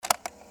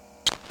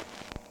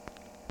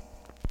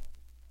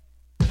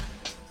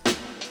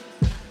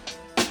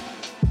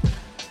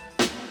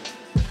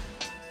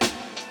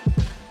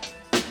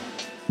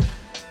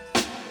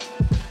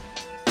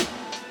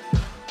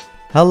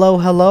Hello,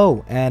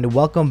 hello, and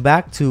welcome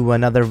back to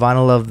another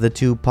Vinyl of the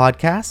Two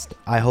podcast.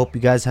 I hope you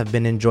guys have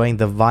been enjoying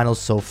the vinyl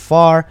so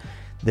far.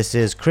 This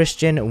is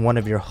Christian, one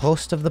of your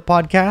hosts of the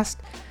podcast.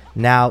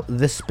 Now,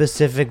 this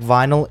specific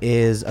vinyl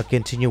is a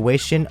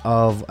continuation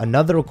of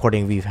another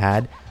recording we've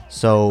had,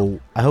 so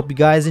I hope you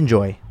guys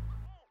enjoy.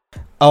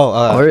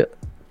 Go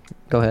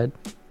ahead.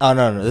 Oh,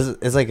 no, this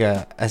is like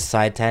a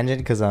side tangent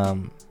because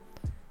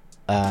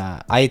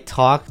I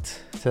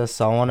talked to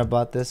someone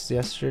about this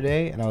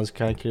yesterday, and I was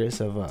kind of curious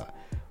of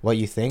what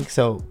you think.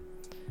 So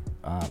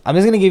I'm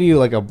just gonna give you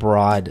like a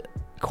broad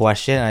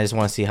question. I just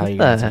want to see how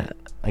you answer it.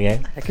 Okay.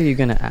 What the heck are you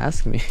gonna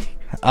ask me?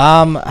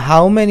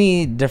 How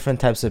many different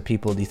types of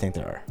people do you think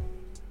there are?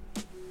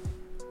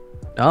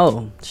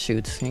 Oh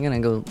shoot, you're gonna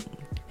go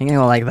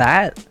like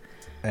that?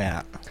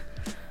 Yeah.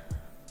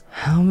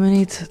 How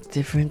many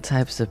different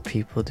types of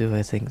people do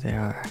I think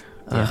there are?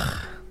 Yeah. Ugh.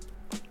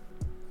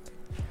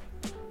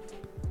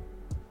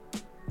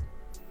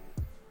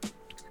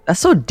 That's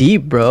so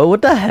deep, bro.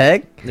 What the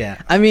heck?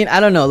 Yeah. I mean, I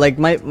don't know. Like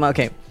my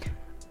okay.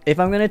 If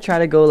I'm gonna try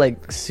to go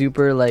like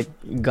super like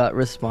gut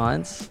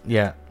response,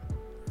 Yeah.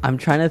 I'm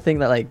trying to think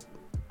that like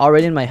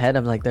already in my head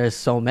I'm like there's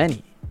so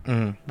many,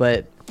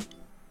 but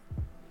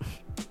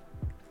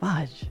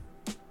fudge.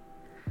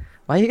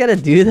 Why you gotta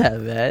do that,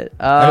 man?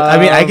 I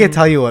mean, I can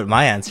tell you what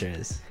my answer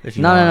is. If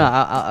you No.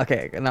 want.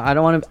 Okay. No, I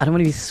don't want to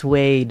be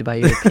swayed by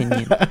your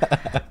opinion.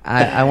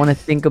 I want to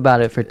think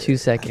about it for 2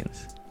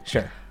 seconds.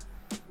 Sure.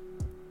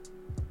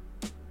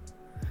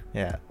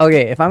 Yeah.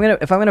 Okay, if I'm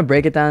gonna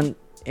break it down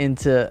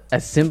into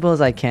as simple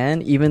as I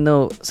can, even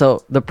though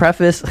the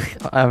preface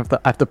I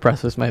have to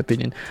preface my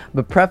opinion.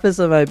 The preface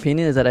of my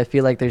opinion is that I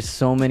feel like there's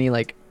so many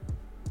like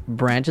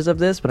branches of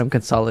this, but I'm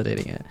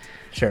consolidating it.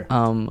 Sure.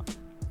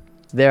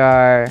 There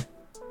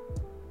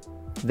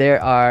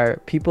are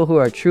people who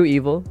are true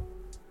evil.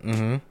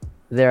 Mm-hmm.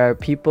 There are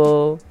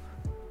people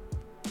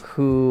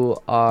who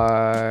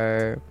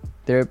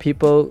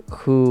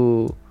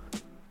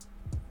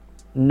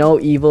know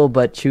evil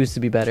but choose to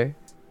be better.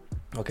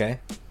 Okay.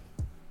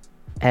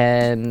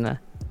 And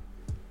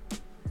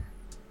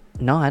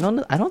no, I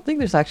don't think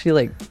there's actually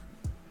like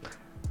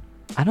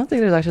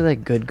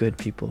good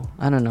people.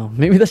 I don't know.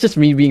 Maybe that's just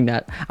me being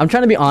that. I'm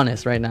trying to be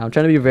honest right now. I'm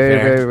trying to be very,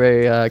 Fair.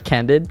 very, very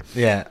candid.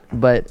 Yeah.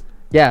 But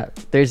yeah,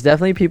 there's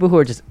definitely people who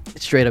are just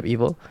straight up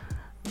evil.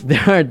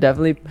 There are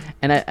definitely,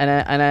 and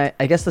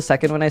I guess the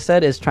second one I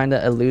said is trying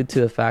to allude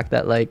to the fact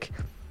that like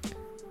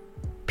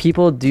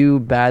people do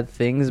bad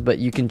things, but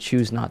you can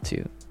choose not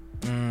to.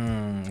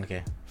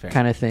 Okay. Fair.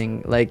 Kind of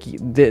thing. Like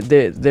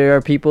there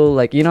are people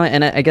like, you know,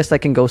 and I guess that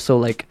can go so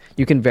like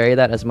you can vary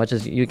that as much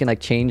as you can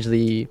like change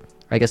the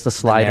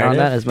slider on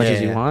that as much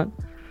as you want.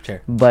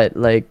 Sure. But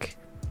like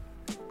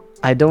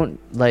I don't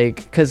like,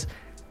 because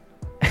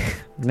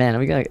man,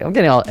 I'm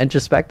getting all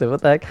introspective.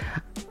 What the heck?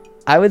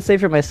 I would say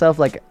for myself,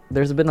 like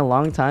there's been a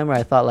long time where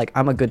I thought like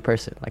I'm a good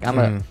person. Like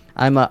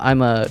I'm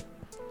a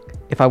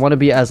if I want to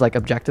be as like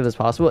objective as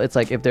possible, it's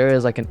like if there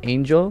is like an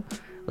angel,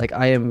 like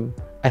I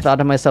thought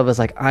of myself as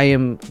like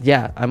I'm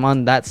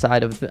on that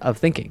side of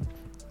thinking.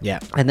 Yeah.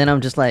 And then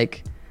I'm just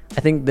like,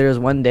 I think there's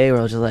one day where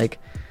I was just like,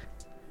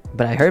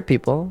 but I hurt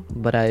people,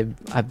 but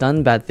I've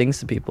done bad things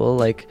to people,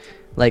 like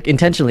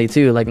intentionally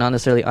too, like not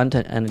necessarily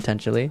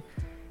unintentionally.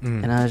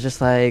 And I was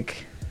just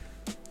like,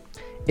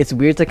 it's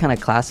weird to kind of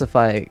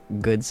classify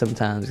good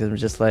sometimes, because I'm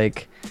just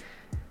like,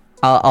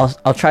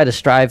 I'll try to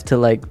strive to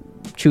like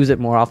choose it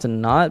more often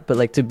than not, but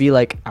like to be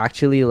like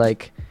actually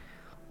like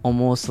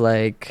almost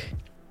like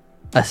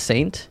a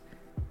saint,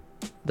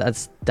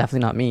 that's definitely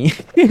not me.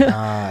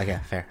 Okay,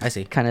 fair. I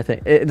see. Kind of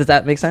thing. Does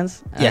that make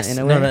sense? Yes. In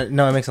a way?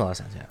 No, it makes a lot of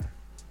sense. Yeah.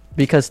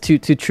 Because to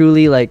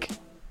truly like,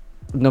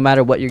 no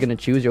matter what you're gonna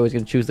choose, you're always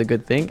gonna choose the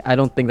good thing. I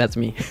don't think that's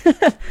me.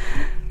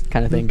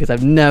 Kind of thing. Because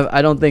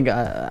I don't think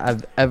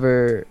I've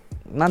ever,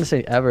 not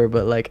necessarily ever,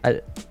 but like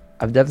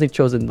I've definitely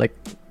chosen like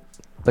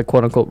the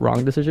quote unquote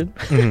wrong decision.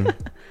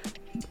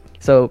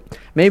 So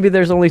maybe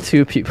there's only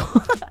two people.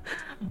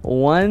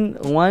 One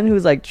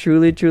who's like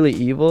truly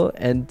evil,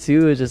 and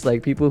two is just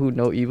like people who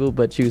know evil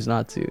but choose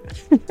not to.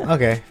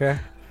 Okay,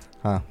 fair.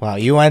 Wow,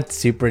 you went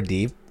super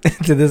deep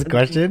into this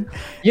question.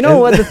 You know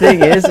what the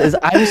thing is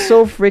I'm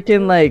so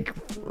freaking like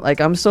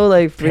I'm so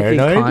like freaking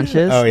Paranoid?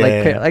 conscious. Oh, yeah,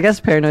 like yeah. I guess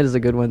paranoid is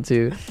a good one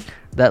too.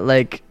 That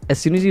like as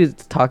soon as you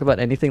talk about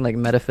anything like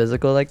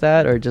metaphysical like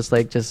that, or just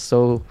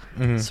so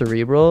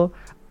cerebral,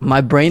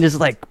 my brain is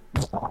like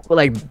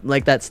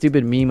that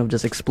stupid meme of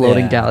just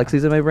exploding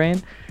galaxies in my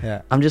brain.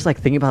 Yeah. I'm just like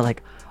thinking about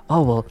like,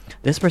 oh well,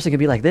 this person could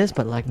be like this,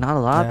 but like not a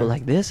lot, but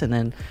like this, and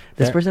then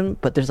this person,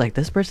 but there's like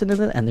this person in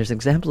it, and there's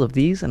examples of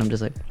these, and I'm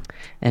just like,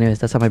 anyways,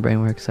 that's how my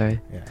brain works. Sorry.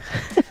 Yeah.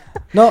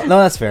 No,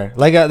 that's fair.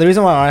 Like the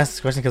reason why I asked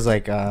this question, because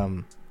like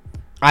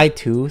I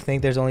too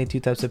think there's only two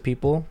types of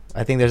people.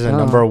 I think there's a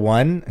number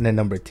one and a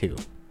number two.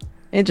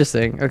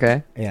 Interesting.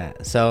 Okay. Yeah.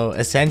 So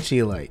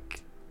essentially, like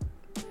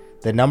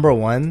the number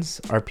ones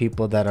are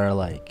people that are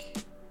like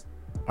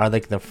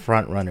the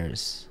front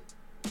runners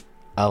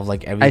of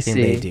like everything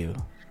they do,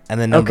 and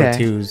the number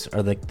twos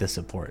are like the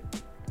support.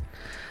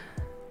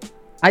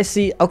 I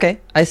see. Okay,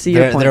 I see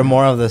your point. They're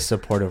more of the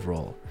supportive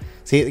role.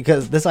 See,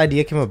 because this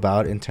idea came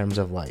about in terms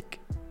of like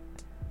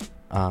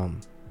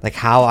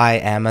how I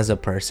am as a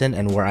person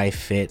and where I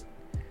fit,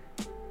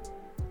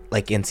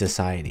 like in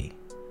society.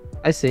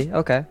 I see.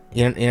 Okay.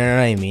 You know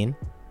what I mean?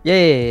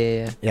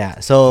 Yeah. Yeah.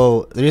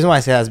 So the reason why I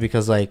say that is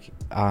because like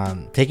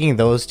taking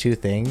those two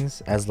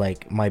things as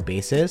like my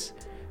basis,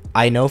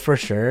 I know for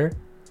sure,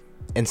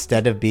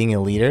 instead of being a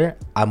leader,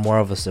 I'm more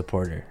of a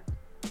supporter.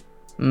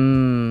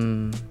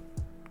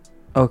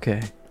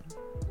 Okay.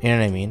 You know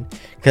what I mean?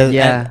 Cause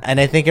Yeah. and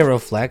I think it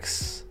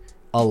reflects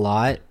a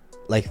lot,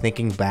 like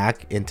thinking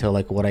back into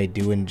like what I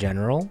do in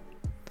general.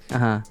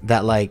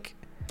 That like,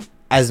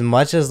 as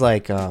much as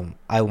like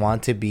I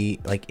want to be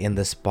like in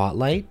the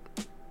spotlight,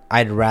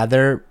 I'd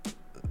rather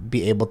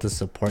be able to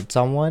support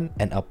someone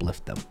and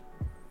uplift them.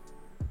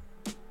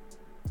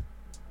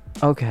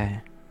 Okay.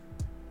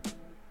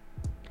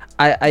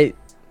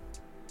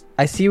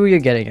 I see where you're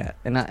getting at,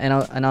 and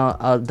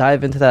I'll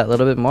dive into that a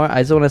little bit more.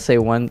 I just want to say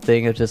one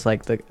thing of just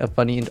like a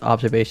funny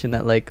observation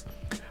that like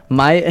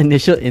my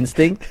initial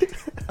instinct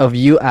of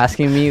you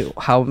asking me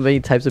how many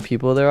types of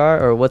people there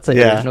are, or what's the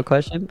original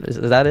question? Is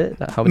that it?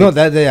 How many?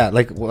 No,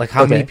 like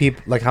how Okay. many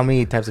people, like how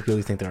many types of people do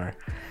you think there are?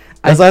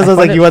 I- That's why I was I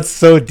like, find you went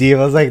so deep.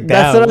 I was like,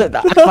 damn.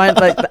 That's what I find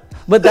like.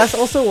 But that's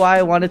also why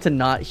I wanted to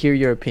not hear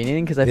your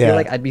opinion, because I feel Yeah.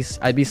 like I'd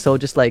be so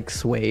just like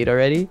swayed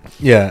already.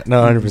 Yeah,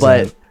 no, 100%.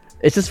 But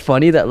it's just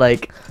funny that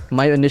like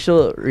my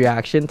initial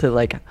reaction to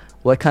like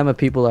what kind of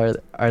people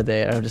are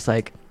there, I'm just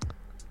like,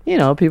 you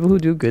know, people who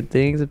do good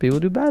things and people who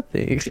do bad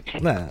things.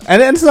 Nah.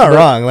 And it's not But-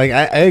 wrong. Like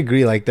I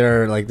agree. Like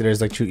there's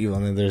like true evil,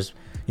 and then there's,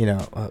 you know,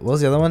 what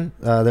was the other one?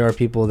 There are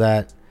people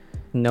that,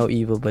 No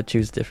evil, but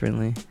choose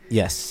differently.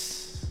 yes.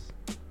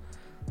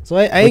 So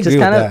I Which is agree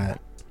with kinda-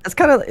 that. That's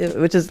kind of,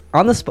 which is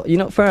on the spot, you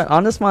know, for an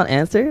on the spot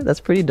answer, that's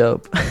pretty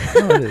dope.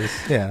 No, it is.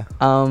 Yeah.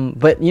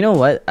 But you know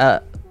what?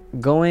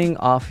 Going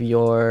off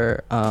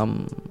your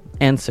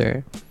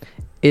answer,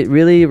 it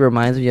really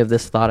reminds me of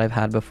this thought I've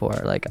had before.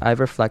 Like I've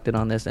reflected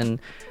on this, and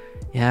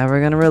yeah,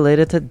 we're gonna relate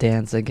it to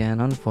dance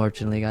again,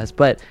 unfortunately, guys.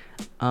 But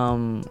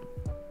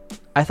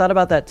I thought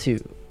about that too,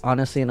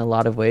 honestly, in a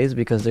lot of ways,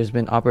 because there's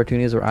been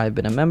opportunities where I've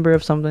been a member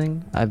of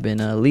something, I've been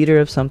a leader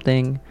of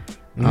something.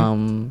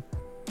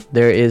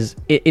 There is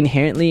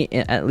inherently,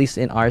 at least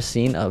in our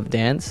scene of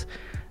dance,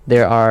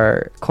 there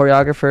are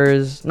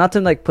choreographers, not to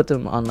like put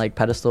them on like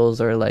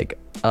pedestals or like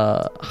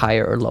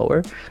higher or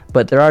lower,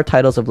 but there are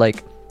titles of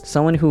like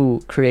someone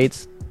who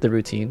creates the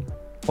routine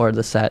or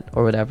the set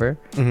or whatever,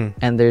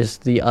 and there's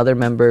the other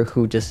member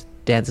who just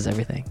dances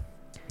everything.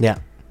 Yeah.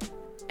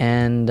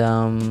 And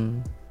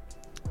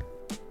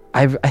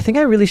I think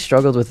I really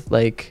struggled with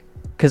like,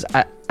 because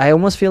I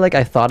almost feel like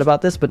I thought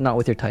about this, but not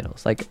with your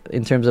titles, like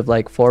in terms of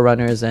like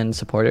forerunners and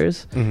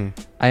supporters.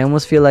 I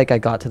almost feel like I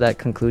got to that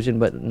conclusion,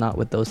 but not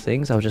with those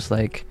things. I was just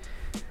like,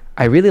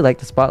 I really like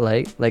the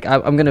spotlight. Like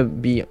I'm gonna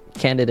be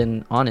candid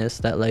and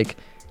honest that like,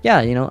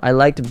 yeah, you know, I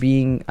like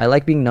being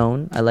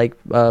known. I like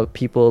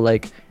people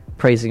like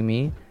praising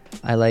me.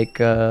 I like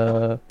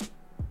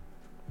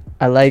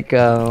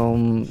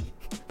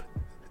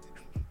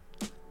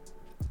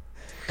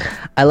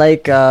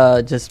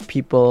just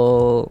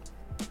people,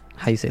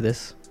 how you say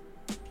this?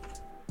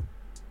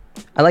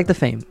 I like the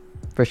fame,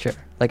 for sure.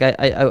 Like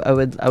I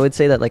would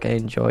say that like I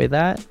enjoy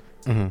that,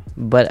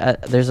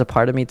 but there's a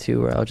part of me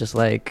too where I was just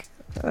like,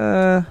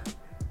 I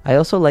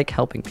also like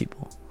helping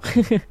people.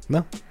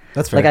 No,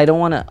 that's fair. Like I don't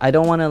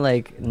wanna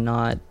like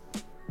not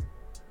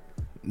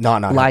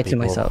not lie help to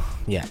people. myself.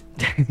 Yeah.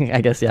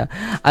 I guess, yeah.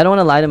 I don't want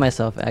to lie to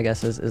myself, I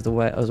guess is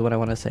what I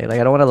want to say. Like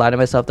I don't want to lie to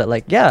myself that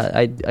like, yeah,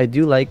 I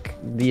do like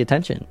the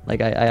attention. Like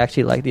I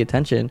actually like the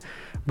attention,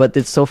 but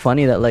it's so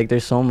funny that like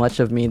there's so much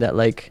of me that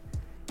like,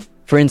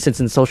 for instance,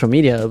 in social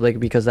media, like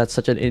because that's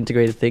such an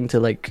integrated thing to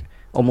like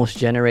almost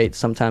generate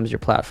sometimes your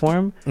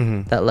platform,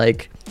 that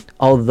like,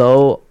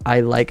 although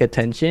I like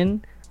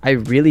attention, I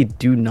really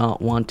do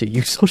not want to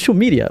use social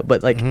media,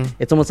 but like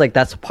it's almost like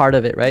that's part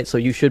of it, right? So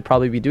you should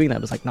probably be doing that.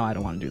 But it's like, no, I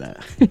don't want to do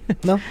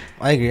that. No,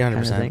 I agree 100%. Kind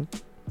of thing.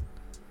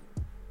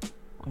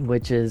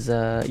 Which is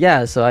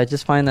yeah, so I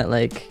just find that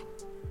like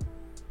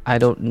I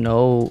don't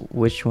know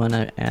which one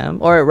I am,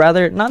 or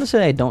rather not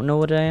necessarily I don't know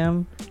what I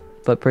am,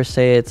 but per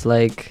se it's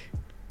like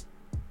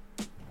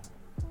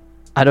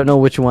I don't know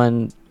which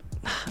one.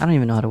 I don't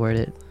even know how to word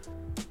it.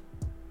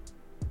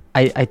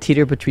 I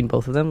teeter between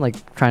both of them,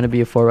 like trying to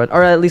be a forerunner,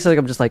 or at least like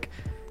I'm just like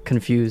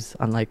confused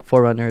on like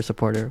forerunner or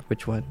supporter,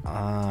 which one.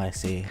 I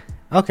see.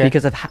 Okay.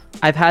 Because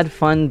I've had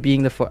fun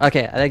being the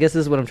okay, I guess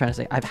this is what I'm trying to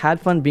say. I've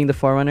had fun being the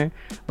forerunner,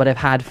 but I've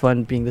had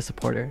fun being the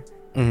supporter.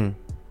 You know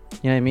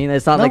what I mean?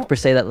 It's not No. like per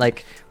se that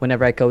like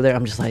whenever I go there,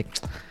 I'm just like,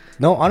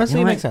 No, honestly,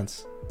 You know it makes what?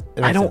 sense.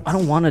 I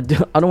don't want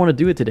to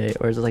do it today,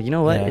 or it's like, you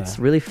know what? Yeah. It's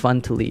really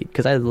fun to lead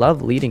because I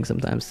love leading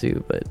sometimes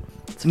too. But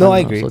it's No, fun I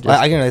also agree. just-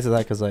 I can relate to that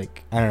because,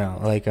 like, I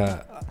don't know, like,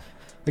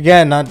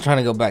 again, not trying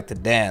to go back to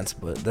dance,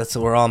 but that's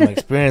where all my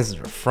experiences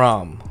are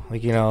from.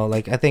 Like, you know,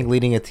 like I think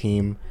leading a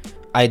team,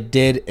 I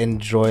did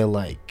enjoy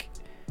like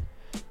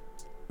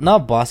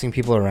not bossing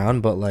people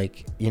around, but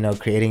like, you know,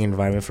 creating an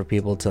environment for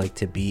people to like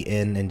to be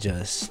in and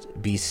just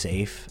be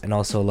safe, and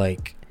also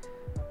like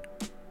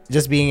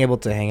just being able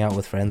to hang out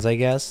with friends, I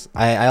guess.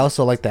 I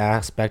also like the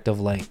aspect of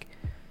like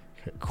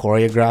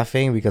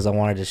choreographing, because I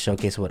wanted to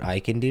showcase what I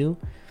can do.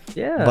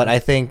 Yeah. But I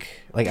think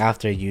like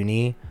after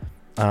uni,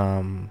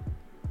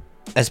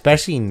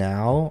 especially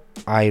now,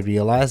 I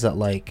realize that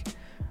like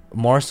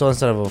more so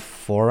instead of a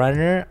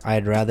forerunner,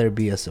 I'd rather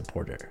be a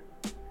supporter,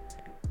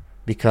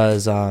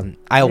 because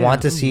I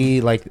want to see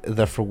like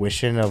the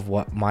fruition of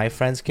what my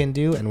friends can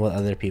do and what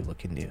other people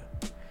can do.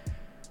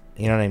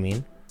 You know what I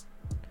mean?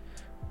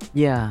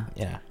 Yeah.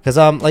 Yeah. Because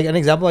like an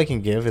example I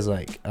can give is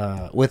like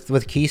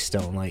with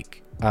Keystone,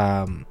 like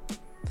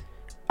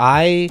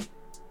I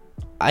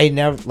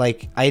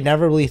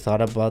never really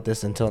thought about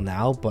this until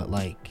now, but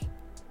like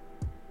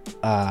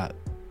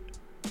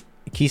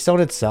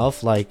Keystone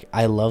itself, like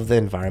I love the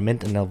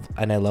environment, and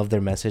I love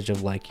their message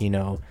of like, you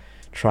know,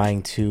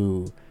 trying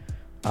to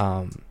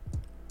what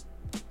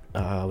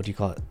do you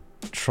call it?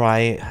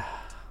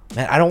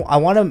 Man, I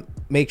want to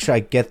make sure I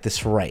get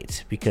this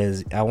right,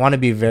 because I want to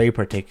be very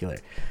particular.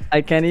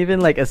 I can't even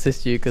like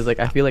assist you because like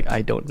I feel like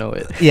I don't know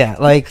it. Yeah,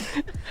 like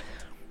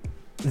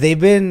they've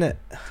been,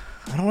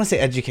 I don't want to say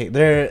educate.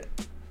 They're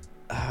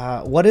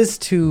what is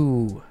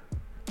to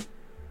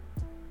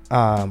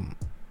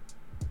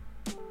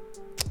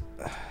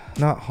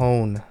not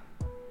hone,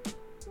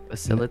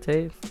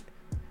 Facilitate.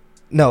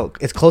 no,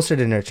 it's closer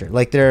to nurture.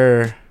 Like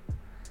they're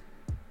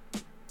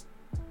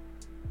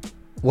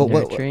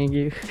Nurturing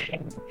you.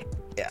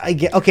 I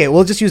get, okay,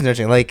 we'll just use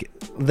nurturing. Like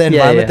the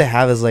environment they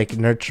have is like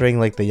nurturing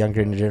like the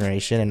younger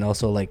generation, and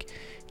also like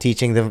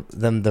teaching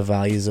them the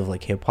values of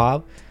like hip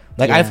hop.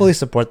 Like I fully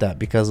support that,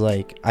 because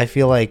like I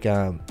feel like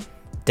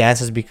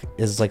dance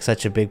is like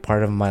such a big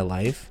part of my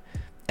life,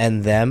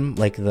 and them,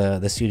 like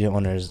the studio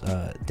owners,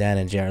 Dan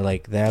and JR,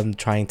 like them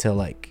trying to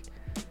like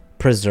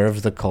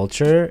preserve the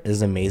culture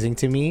is amazing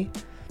to me,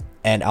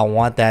 and I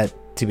want that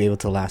to be able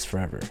to last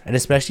forever. And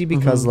especially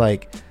because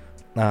like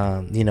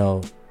you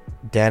know,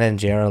 Dan and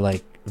JR are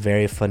like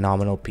very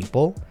phenomenal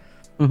people.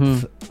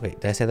 Wait,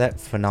 did I say that?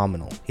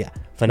 Phenomenal. Yeah,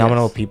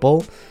 phenomenal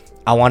people.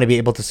 I want to be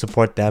able to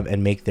support them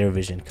and make their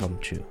vision come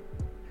true,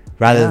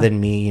 rather than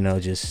me, you know,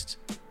 just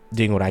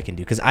doing what I can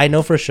do, because I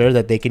know for sure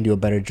that they can do a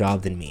better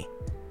job than me.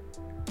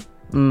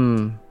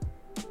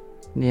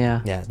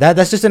 Yeah,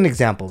 that's just an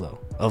example though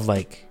of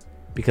like,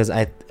 because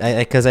I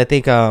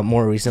think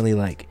more recently,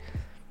 like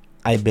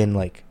I've been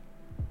like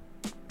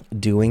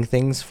doing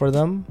things for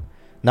them,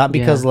 not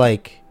because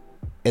like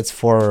it's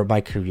for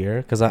my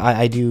career, because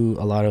I do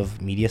a lot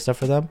of media stuff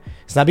for them.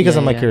 It's not because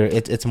of my career.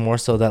 It's more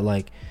so that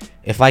like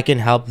if I can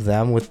help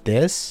them with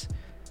this,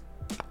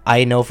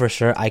 I know for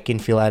sure I can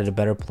feel at a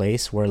better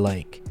place where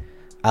like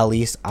at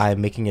least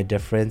I'm making a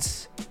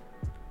difference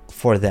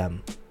for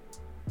them,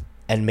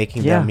 and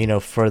making them, you know,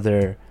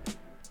 further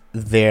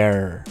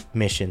their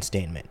mission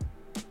statement.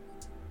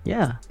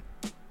 Yeah.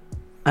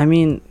 I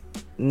mean,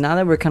 now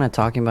that we're kind of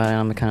talking about it,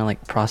 I'm kind of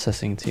like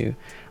processing too.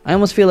 I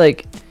almost feel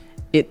like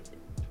it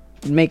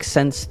makes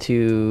sense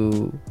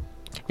to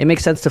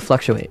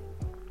fluctuate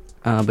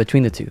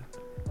between the two,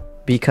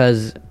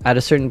 because at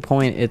a certain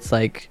point it's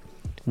like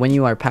when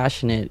you are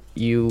passionate,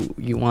 you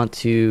want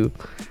to,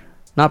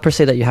 not per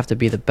se that you have to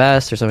be the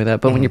best or something like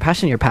that, but when you're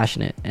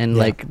passionate, and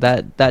like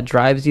that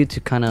drives you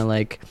to kind of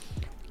like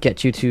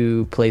get you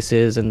to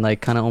places, and like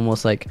kind of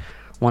almost like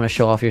want to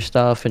show off your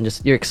stuff, and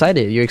just you're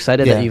excited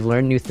that you've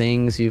learned new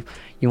things. You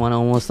want to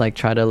almost like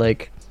try to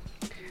like,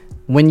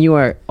 when you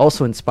are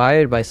also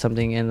inspired by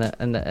something and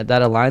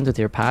that aligns with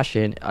your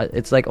passion,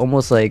 it's like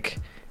almost like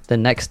the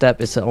next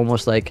step is to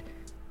almost like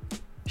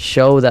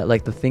show that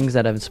like the things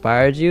that have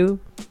inspired you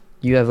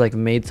have like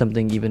made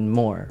something even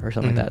more or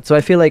something like that. So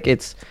I feel like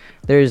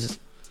there's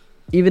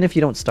even if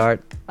you don't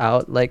start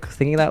out like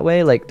thinking that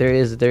way, like there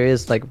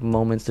is like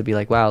moments to be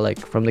like, wow, like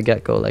from the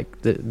get-go, like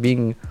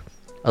being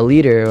a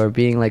leader or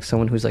being like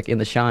someone who's like in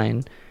the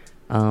shine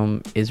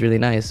is really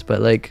nice.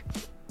 But like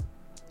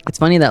it's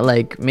funny that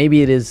like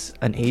maybe it is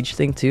an age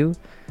thing too,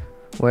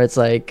 where it's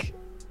like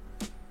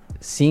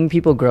seeing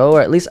people grow,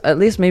 or at least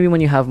maybe when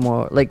you have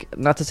more, like,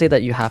 not to say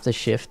that you have to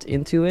shift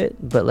into it,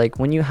 but like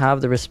when you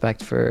have the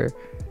respect for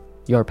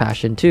your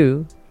passion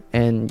too,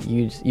 and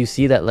you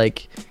see that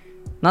like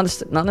not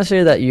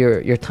necessarily that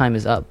your time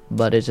is up,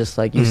 but it's just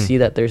like you see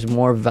that there's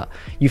more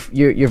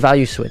your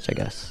value switch, I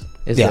guess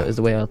is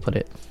the way I'll put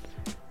it.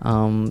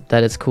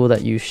 That it's cool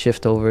that you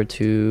shift over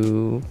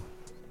to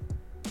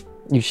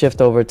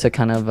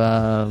kind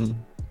of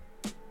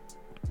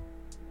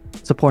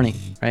supporting,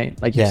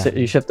 right? Like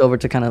you shift over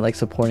to kind of like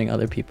supporting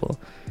other people.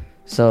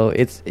 So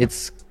it's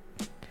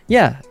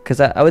because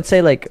I would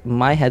say like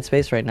my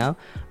headspace right now,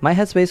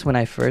 when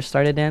I first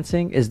started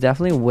dancing is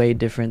definitely way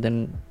different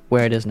than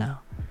where it is now,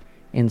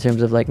 in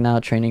terms of like now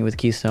training with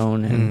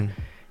Keystone and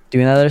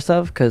doing that other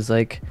stuff. Because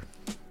like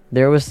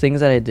there was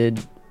things that I did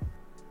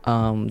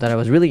that I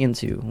was really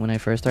into when I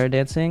first started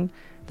dancing,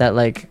 that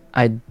like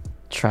I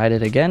tried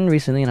it again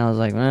recently and I was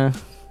like,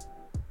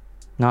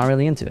 not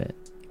really into it.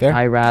 Fair.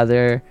 I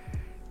rather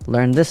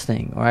learn this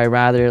thing, or I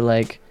rather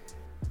like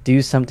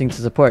do something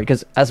to support.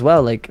 Because as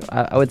well, like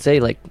I would say,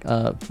 like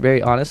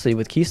very honestly,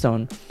 with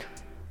Keystone,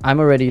 I'm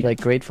already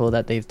like grateful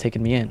that they've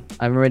taken me in.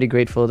 I'm already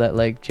grateful that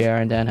like JR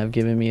and Dan have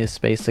given me a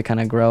space to kind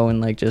of grow and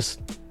like just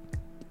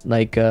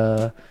like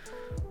yeah,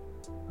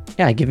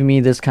 giving me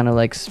this kind of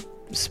like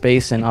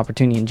space and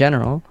opportunity in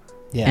general.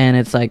 Yeah. And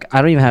it's like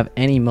I don't even have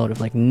any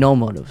motive, like no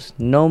motives,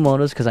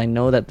 because I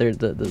know that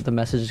the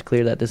message is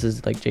clear that this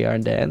is like JR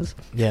and Dan's.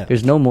 Yeah.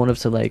 There's no motive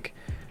to like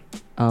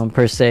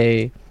per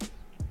se,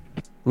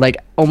 like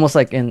almost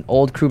like an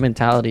old crew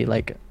mentality,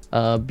 like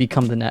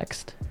become the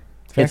next.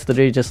 Fair. It's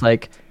literally just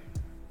like,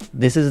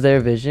 this is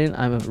their vision.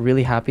 I'm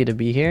really happy to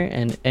be here,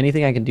 and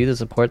anything I can do to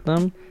support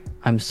them,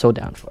 I'm so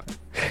down for.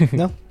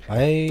 No,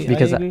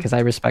 because I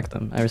respect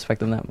them. I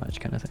respect them that much,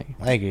 kind of thing.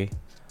 I agree.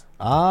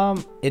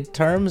 In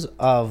terms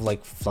of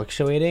like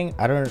fluctuating,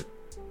 I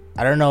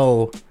don't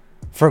know.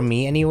 For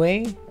me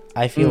anyway,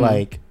 I feel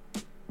like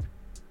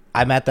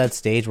I'm at that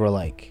stage where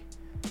like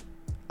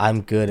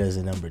I'm good as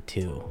a number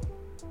 2.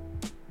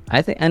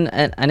 I think and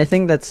I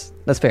think that's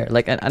fair.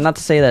 Like, and not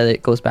to say that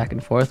it goes back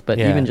and forth, but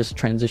Yeah. even just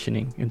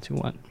transitioning into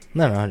one.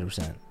 No,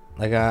 100%.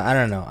 Like I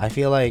don't know. I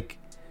feel like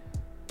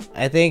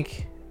I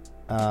think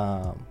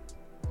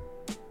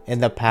in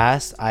the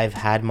past I've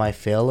had my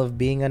fill of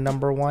being a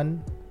number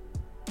 1.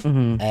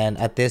 Mm-hmm. And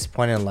at this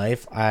point in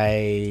life,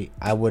 I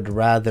would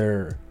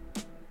rather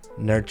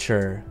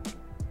nurture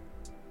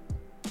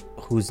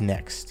who's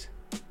next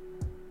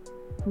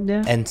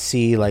Yeah. and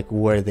see like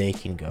where they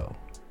can go.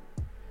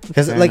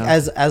 Because Fair like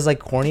enough. as like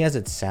corny as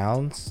it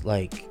sounds,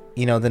 like,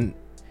 you know, then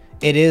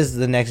it is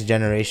the next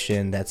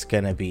generation that's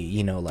gonna be,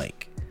 you know,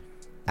 like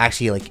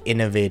actually like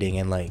innovating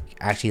and like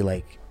actually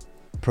like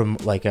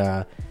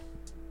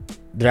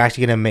they're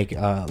actually gonna make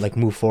like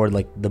move forward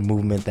like the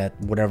movement that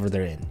whatever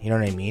they're in, you know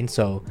what I mean?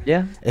 So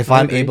Yeah. if I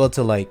I'm agree. able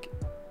to like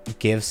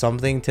give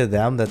something to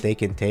them that they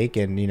can take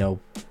and, you know,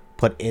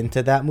 put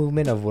into that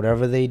movement of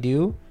whatever they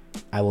do,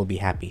 I will be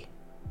happy.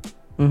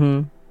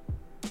 Mm-hmm.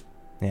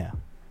 Yeah.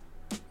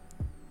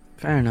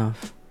 Fair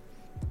enough.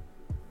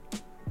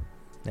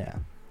 Yeah.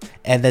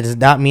 And that does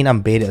not mean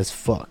I'm beta as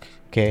fuck,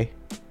 okay?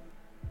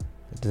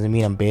 It doesn't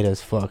mean I'm beta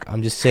as fuck.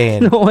 I'm just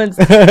saying. No one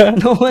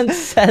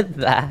said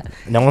that.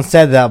 No one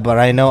said that, but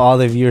I know all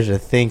the viewers are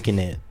thinking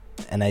it.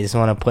 And I just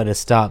want to put a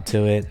stop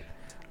to it.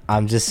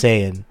 I'm just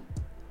saying.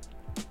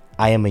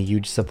 I am a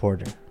huge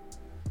supporter.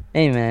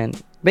 Hey man,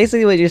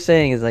 basically what you're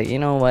saying is like, you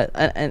know what,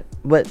 and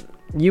what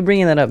you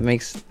bringing that up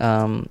makes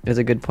is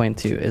a good point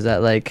too. Is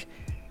that like,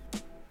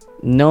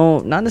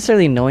 not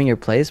necessarily knowing your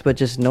place, but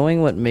just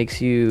knowing what makes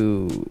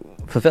you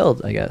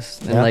fulfilled, I guess,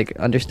 and Yeah. like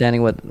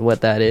understanding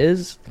what that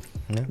is.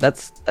 Yeah.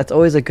 That's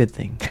always a good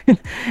thing.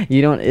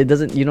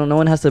 No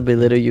one has to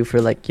belittle you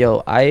for like,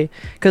 yo,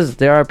 because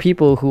there are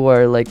people who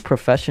are like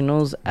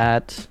professionals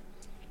at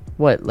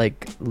what,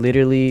 like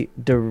literally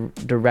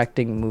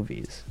directing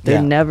movies. They're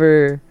Yeah.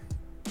 never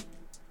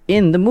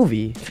in the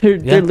movie.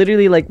 They're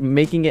literally like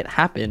making it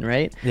happen,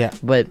 right? Yeah.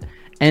 But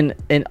and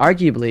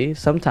arguably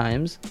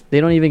sometimes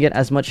they don't even get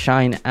as much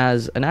shine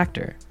as an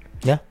actor.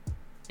 Yeah.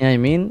 You know what I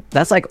mean?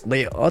 That's like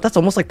that's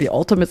almost like the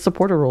ultimate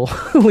supporter role,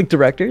 like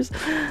directors.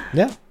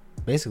 Yeah.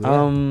 Basically.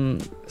 Yeah.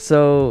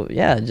 So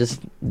yeah,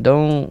 just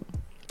don't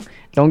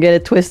get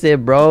it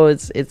twisted, bro.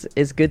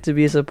 It's good to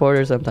be a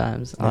supporter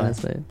sometimes, Yeah.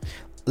 honestly.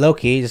 Low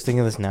key, just thinking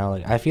of this now,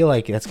 like I feel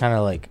like that's kind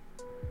of like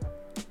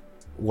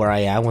where I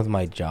am with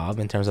my job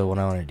in terms of what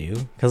I want to do.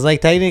 Because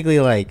like technically,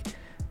 like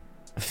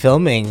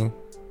filming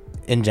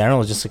in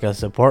general is just like a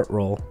support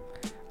role.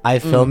 I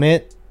film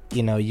it,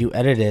 you know, you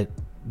edit it,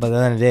 but at the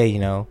end of the day, you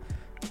know,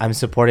 I'm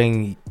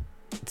supporting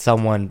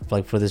someone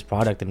like for this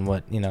product and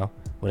what, you know,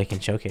 what it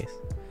can showcase.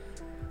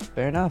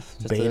 Fair enough.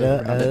 Just to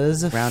Beta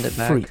as a round it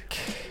back. freak.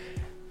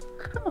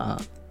 Huh.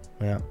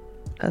 Yeah.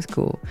 That's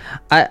cool.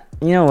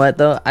 You know what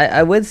though?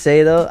 I would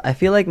say though, I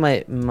feel like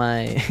my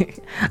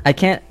I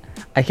can't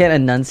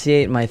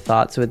enunciate my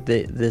thoughts with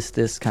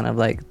this kind of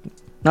like,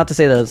 not to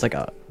say that it's like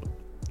a,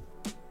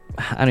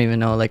 I don't even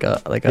know, like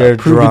a You're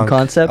proven drunk.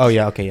 concept. Oh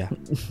yeah, okay, yeah.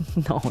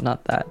 No,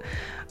 not that.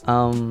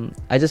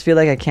 I just feel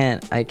like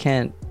I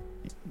can't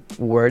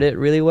word it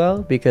really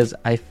well, because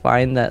I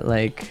find that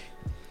like,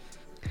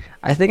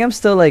 I think I'm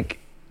still like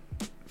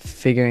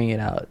figuring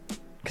it out.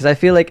 Because I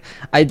feel like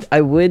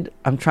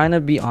I'm trying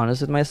to be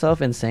honest with myself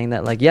and saying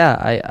that like, yeah,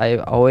 I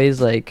always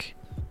like,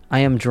 I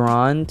am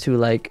drawn to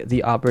like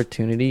the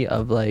opportunity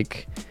of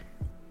like,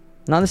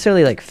 not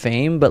necessarily like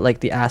fame, but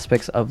like the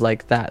aspects of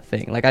like that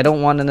thing. Like I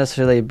don't want to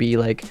necessarily be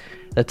like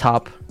the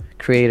top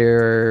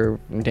creator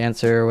or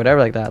dancer or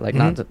whatever like that. Like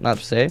not to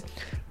say,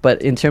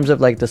 but in terms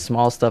of like the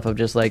small stuff of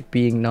just like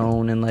being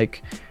known and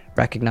like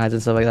recognized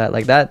and stuff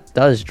like that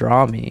does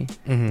draw me.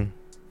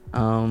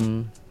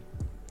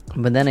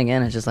 But then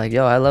again, it's just like,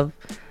 yo, I love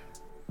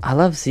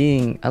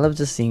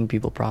just seeing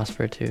people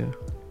prosper too.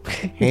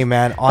 Hey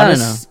man, I don't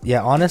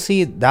know.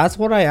 honestly, that's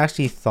what I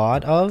actually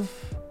thought of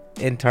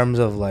in terms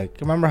of like,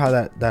 remember how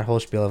that whole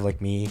spiel of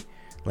like me,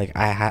 like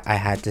I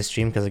had to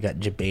stream because I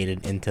got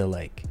debated into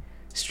like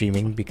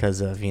streaming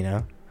because of, you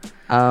know,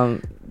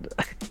 Um,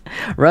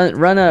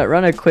 run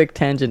a quick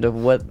tangent of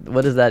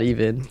what is that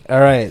even? All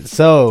right,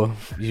 so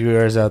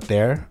viewers out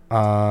there,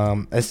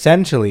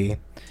 essentially,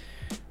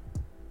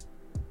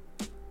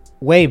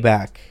 way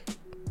back,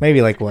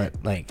 maybe like what,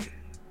 like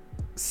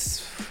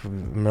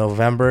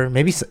November,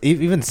 maybe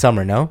even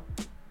summer, no?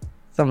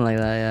 Something like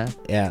that, yeah.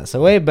 Yeah,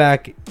 so way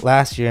back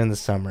last year in the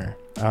summer,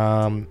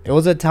 it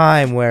was a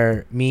time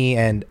where me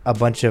and a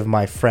bunch of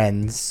my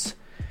friends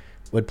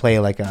would play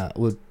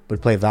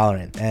would play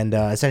Valorant, and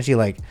essentially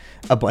like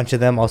a bunch of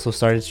them also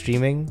started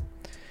streaming,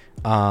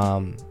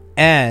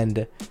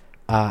 and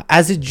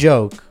as a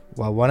joke,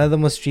 while one of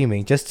them was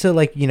streaming, just to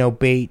like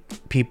bait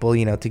people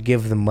to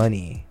give them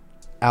money,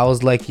 I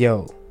was like,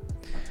 yo,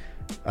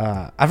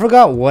 I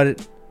forgot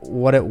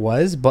what it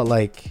was, but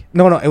like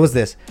no, it was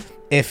this.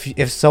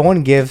 If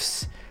someone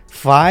gives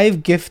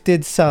 5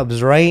 gifted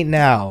subs right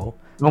now,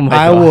 Oh my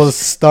I gosh. will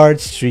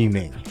start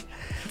streaming.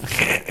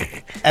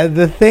 And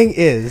the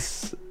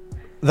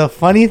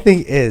funny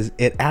thing is,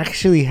 it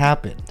actually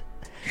happened.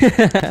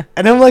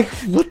 And I'm like,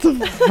 what the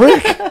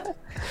frick?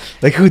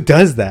 Like, who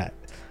does that?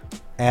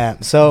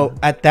 And so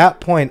at that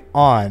point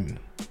on,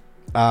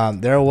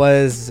 there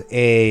was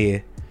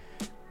a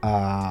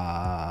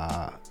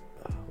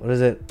what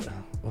is it?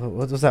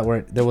 What was that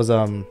word?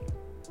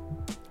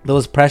 There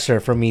was pressure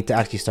for me to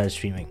actually start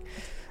streaming.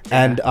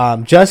 And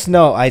just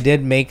know I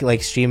did make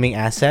like streaming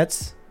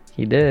assets,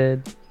 He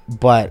did.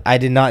 but I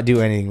did not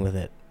do anything with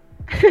it.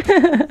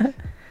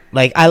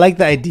 Like, I like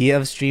the idea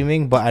of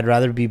streaming, but I'd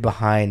rather be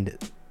behind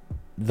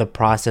the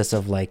process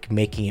of like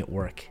making it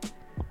work.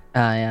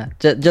 Yeah.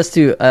 Just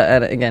to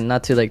and again,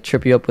 not to like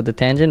trip you up with the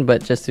tangent,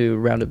 but just to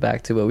round it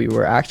back to what we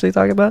were actually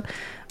talking about.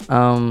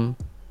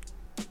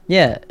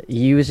 Yeah,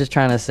 he was just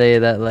trying to say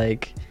that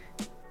like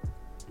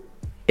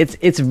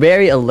it's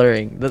very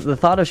alluring. The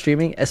thought of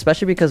streaming,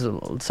 especially because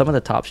some of the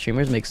top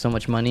streamers make so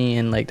much money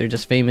and like they're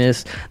just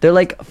famous. They're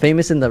like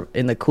famous in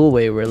the cool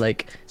way, where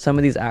like some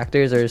of these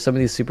actors or some of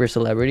these super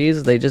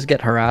celebrities, they just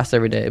get harassed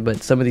every day.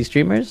 But some of these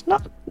streamers,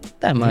 not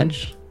that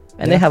much,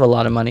 and they have a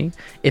lot of money.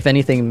 If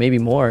anything, maybe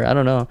more. I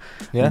don't know.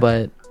 Yeah.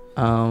 But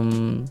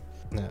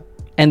Yeah.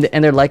 and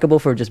they're likable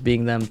for just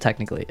being them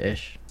technically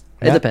ish.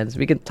 It Yeah. depends.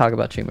 We could talk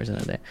about streamers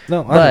another day.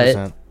 No, But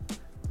 100%.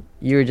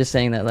 you were just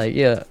saying that like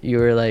you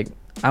were like,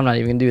 I'm not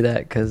even gonna do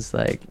that because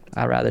like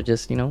I'd rather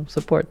just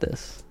support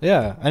this.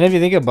 Yeah, and if you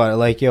think about it,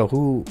 like, yo,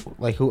 who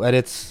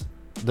edits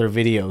their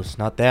videos?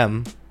 Not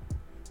them.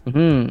 Hmm. You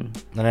know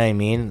what I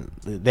mean?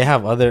 They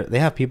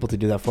have people to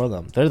do that for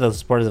them. They're the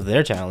supporters of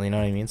their channel. You know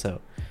what I mean? So,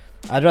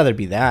 I'd rather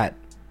be that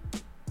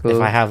if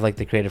I have like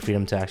the creative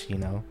freedom to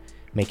actually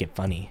make it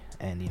funny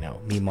and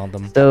meme on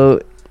them.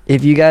 So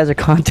if you guys are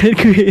content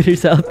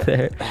creators out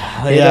there,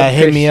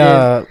 Hit me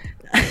up.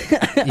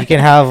 You can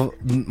have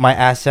my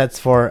assets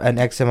for an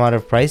X amount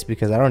of price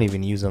because I don't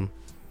even use them.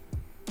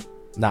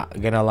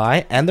 Not gonna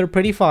lie, and they're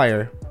pretty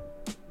fire.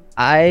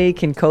 I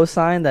can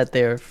co-sign that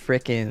they're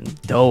freaking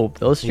dope.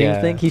 Those stream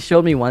Yeah. things. He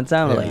showed me one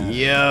time. I'm like,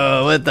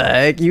 yo, what the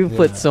heck? You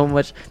put Yeah. so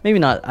much. Maybe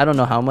not. I don't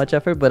know how much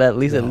effort, but at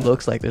least it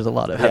looks like there's a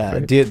lot of Yeah,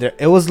 effort. dude,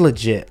 it was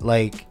legit.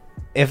 Like,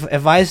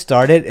 if I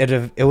started,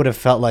 it would have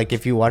felt like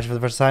if you watch it for the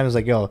first time, it was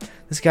like, yo,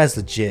 this guy's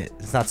legit.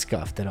 It's not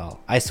scuffed at all.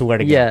 I swear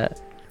to God. Yeah.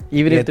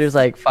 Even if It's- there's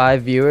like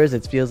 5 viewers,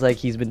 it feels like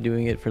he's been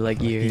doing it for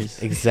like years.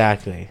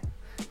 Exactly.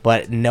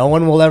 But no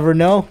one will ever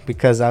know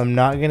because I'm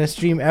not gonna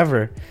stream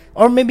ever.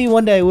 Or maybe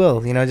one day I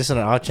will. Just on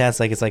an odd chance.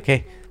 Like, it's like,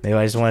 hey, maybe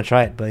I just want to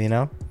try it. But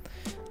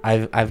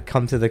I've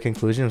come to the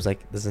conclusion. It was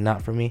like, this is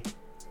not for me.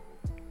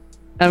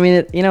 I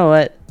mean, you know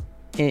what?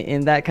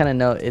 In that kind of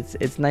note,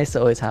 it's nice to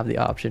always have the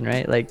option,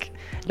 right? Like,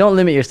 don't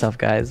limit yourself,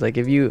 guys. Like,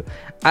 if you,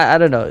 I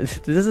don't know,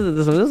 this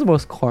is the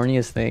most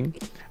corniest thing,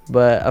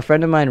 but a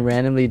friend of mine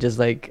randomly just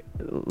like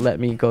let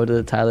me go to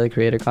the Tyler the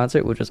Creator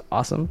concert, which was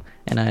awesome,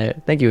 and I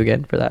thank you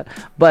again for that.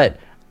 But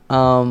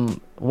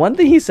one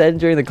thing he said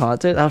during the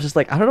concert, I was just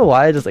like, I don't know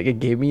why, just like it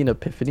gave me an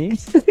epiphany.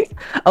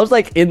 I was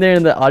like in there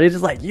in the audience,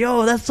 just like,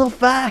 yo, that's so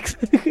facts.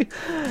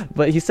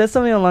 But he said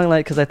something along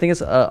like, because I think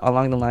it's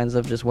along the lines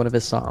of just one of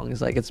his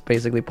songs, like it's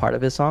basically part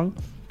of his song.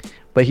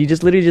 But he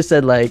just literally just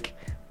said like,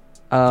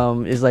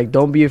 is like,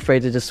 don't be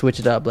afraid to just switch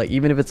it up. Like,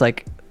 even if it's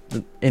like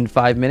in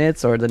 5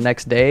 minutes or the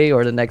next day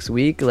or the next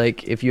week,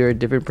 like if you're a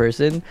different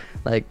person,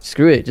 like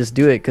screw it, just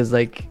do it, because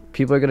like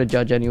people are gonna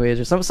judge anyways,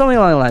 or something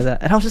along the lines of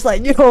that. And I was just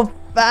like, yo,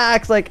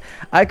 facts. Like,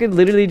 I could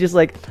literally just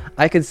like,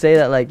 I could say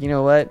that like, you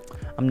know what,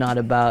 I'm not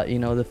about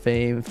the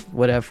fame,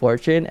 whatever,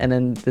 fortune, and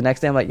then the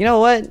next day I'm like, you know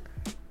what,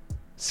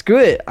 screw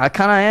it, I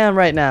kind of am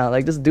right now,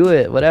 like just do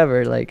it,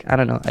 whatever. Like, I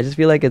don't know, I just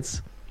feel like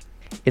it's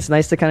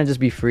nice to kind of just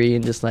be free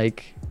and just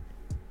like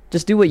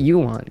just do what you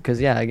want,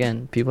 because yeah,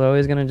 again, people are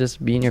always gonna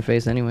just be in your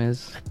face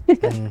anyways.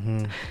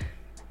 Mm-hmm.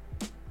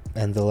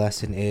 And the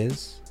lesson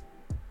is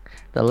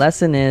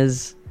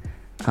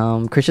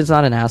Christian's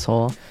not an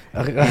asshole.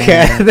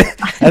 okay.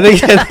 I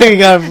think we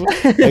got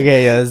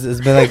okay. Yeah,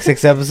 it's been like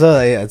 6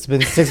 episodes. Yeah, it's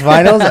been 6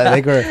 finals.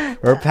 I think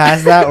we're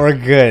past that. We're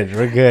good.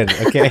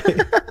 Okay.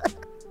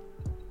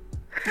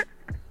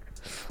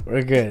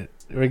 We're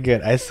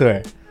good. I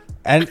swear.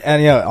 And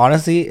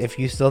honestly, if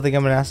you still think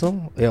I'm an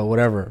asshole,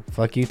 whatever.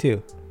 Fuck you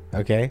too.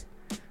 Okay?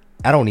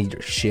 I don't need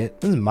your shit.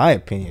 This is my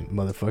opinion,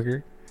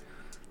 motherfucker.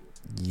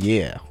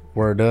 Yeah.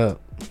 Word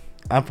up.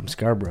 I'm from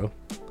Scarborough.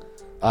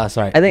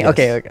 Sorry. I think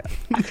yes. okay.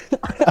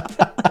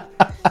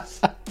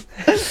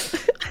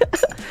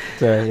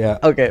 Sorry, yeah.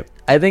 Okay.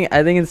 I think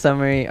in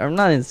summary, or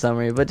not in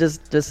summary, but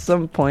just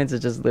some points is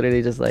just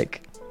literally just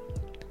like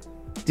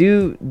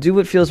do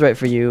what feels right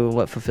for you,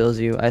 what fulfills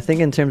you. I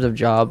think in terms of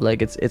job,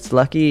 like it's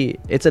lucky,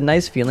 it's a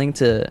nice feeling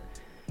to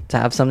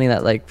have something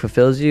that like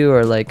fulfills you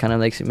or like kind of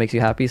like makes you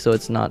happy, so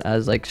it's not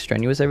as like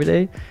strenuous every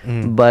day.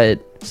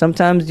 But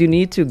sometimes you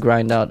need to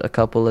grind out a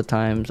couple of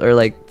times or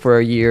like for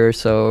a year or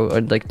so,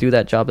 or like do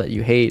that job that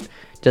you hate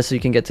just so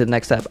you can get to the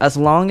next step, as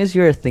long as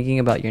you're thinking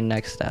about your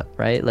next step,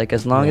 right? Like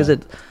as long as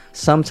it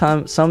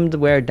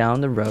somewhere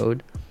down the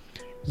road,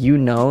 you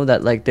know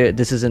that like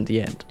this isn't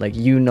the end, like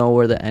you know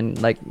where the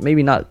end, like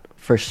maybe not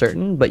for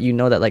certain, but you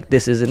know that like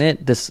this isn't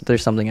it,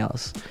 there's something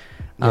else.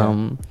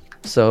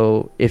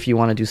 So if you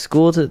want to do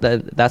school,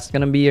 that's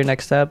going to be your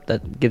next step.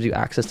 That gives you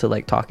access to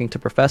like talking to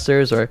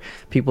professors or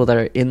people that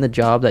are in the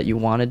job that you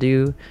want to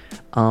do,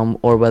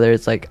 or whether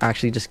it's like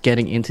actually just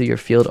getting into your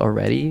field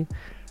already.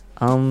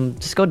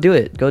 Just go do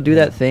it. Go do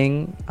that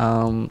thing.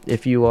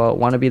 If you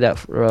want to be that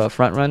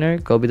front runner,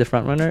 go be the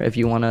front runner. If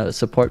you want to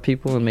support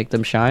people and make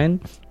them shine,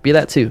 be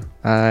that too.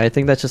 I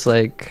think that's just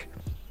like,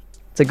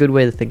 it's a good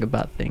way to think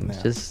about things.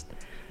 Just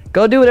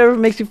go do whatever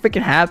makes you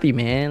freaking happy,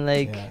 man.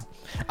 Like,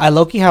 I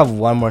low-key have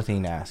one more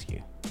thing to ask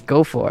you.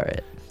 Go for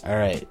it. All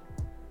right.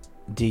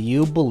 Do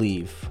you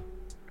believe?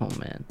 Oh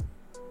man,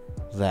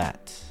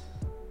 that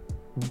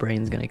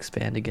brain's gonna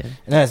expand again.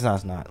 No, it's not.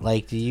 It's not.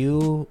 Like, do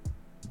you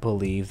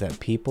believe that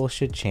people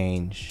should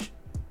change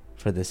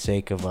for the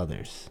sake of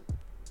others?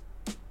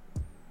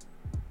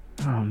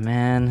 Oh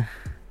man.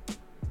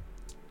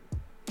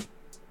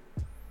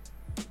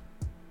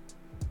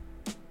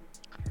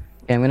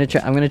 Okay,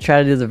 I'm gonna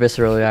try to do the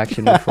visceral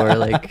reaction before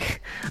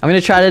like I'm gonna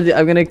try to do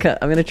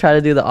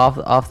the off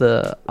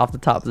the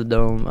top of the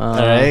dome. All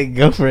right,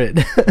 go for it.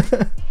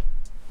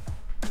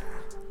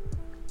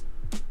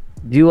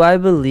 Do I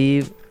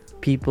believe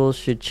people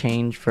should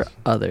change for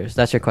others?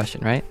 That's your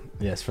question, right?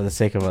 Yes, for the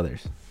sake of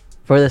others.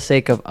 For the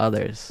sake of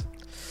others.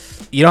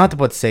 You don't have to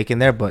put sake in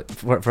there, but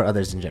for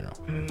others in general.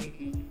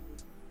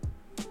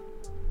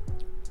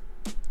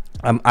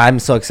 I'm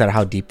so excited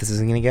how deep this is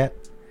gonna get.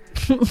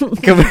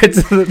 Compared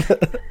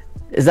to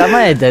Is that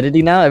my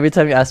identity now? Every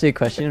time you ask me a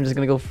question, I'm just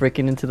gonna go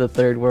freaking into the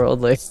third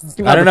world. Like,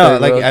 I don't know.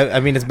 Like, I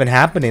mean, it's been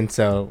happening,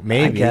 so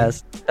maybe. I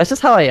guess that's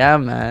just how I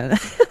am, man.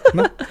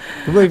 No,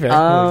 completely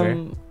fair.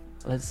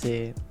 Let's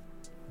see.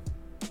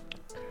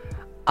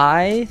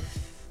 I'm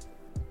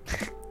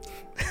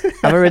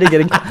already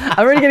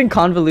getting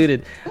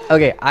convoluted.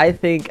 Okay, I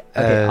think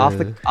off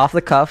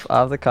the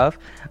cuff.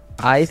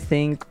 I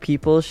think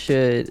people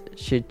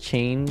should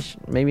change,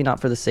 maybe not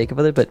for the sake of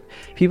others, but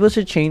people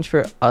should change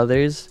for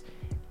others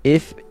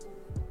if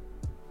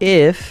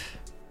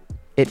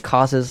it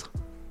causes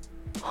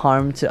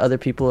harm to other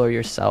people or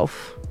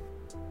yourself,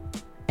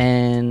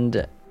 and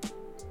it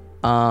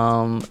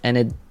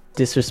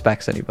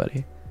disrespects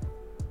anybody.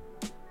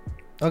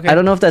 Okay. I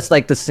don't know if that's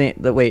like the same.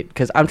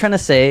 Because I'm trying to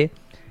say,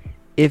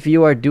 if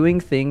you are doing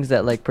things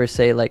that like per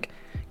se like,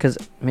 because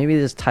maybe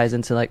this ties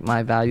into like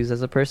my values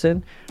as a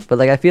person, but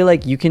like I feel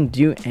like you can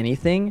do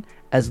anything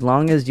as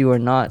long as you are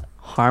not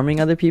harming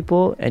other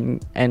people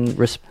and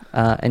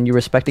you're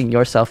respecting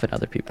yourself and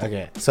other people.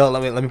 Okay, so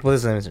let me put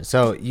this in a.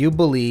 So you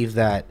believe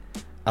that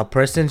a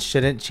person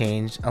shouldn't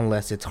change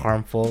unless it's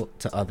harmful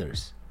to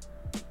others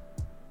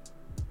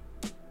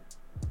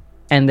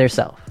and their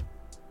self.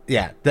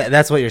 Yeah,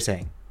 that's what you're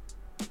saying.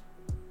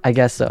 I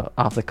guess so,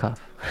 off the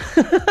cuff.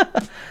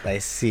 I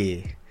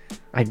see.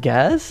 I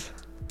guess.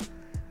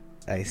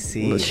 I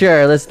see.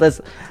 Sure, let's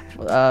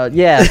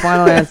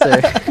final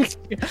answer.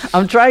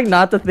 I'm trying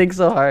not to think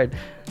so hard.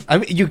 I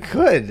mean, you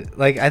could.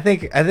 Like, I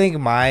think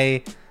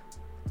my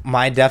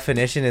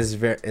definition is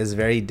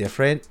very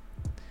different,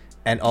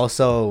 and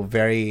also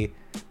very,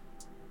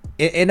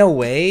 in a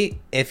way,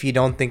 if you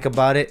don't think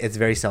about it, it's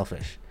very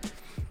selfish.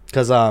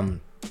 Cause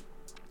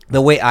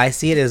the way I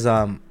see it is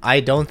I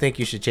don't think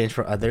you should change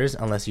for others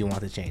unless you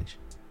want to change.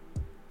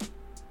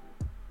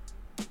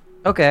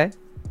 Okay.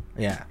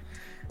 Yeah.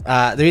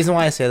 The reason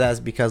why I say that is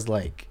because,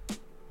 like,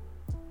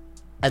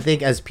 I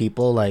think as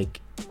people,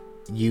 like,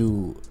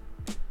 you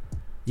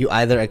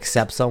either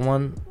accept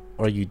someone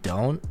or you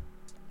don't,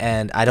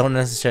 and I don't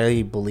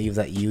necessarily believe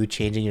that you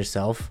changing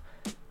yourself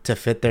to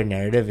fit their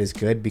narrative is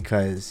good,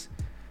 because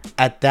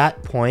at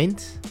that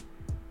point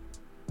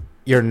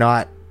you're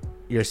not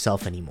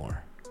yourself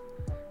anymore.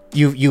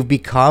 You've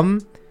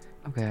become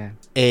an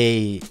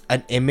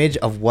image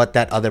of what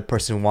that other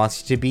person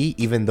wants you to be,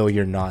 even though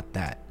you're not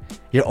that.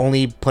 You're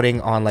only putting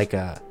on like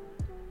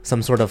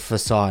some sort of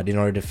facade in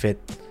order to fit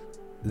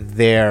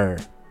their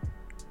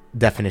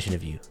definition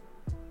of you,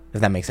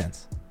 if that makes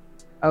sense.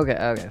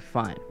 Okay,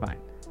 fine.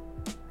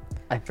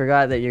 I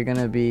forgot that you're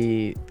gonna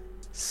be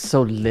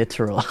so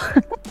literal.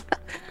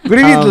 What do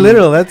you mean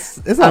literal? It's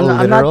not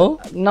literal.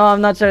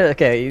 I'm not sure.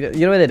 Okay,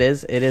 you know what it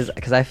is? It is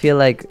because I feel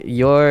like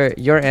your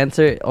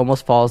answer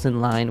almost falls in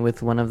line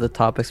with one of the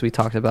topics we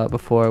talked about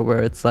before,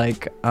 where it's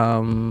like,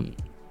 oh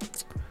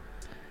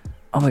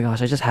my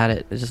gosh, I just had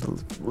it. It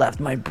just left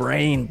my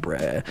brain,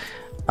 bruh.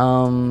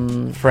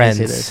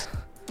 Friends.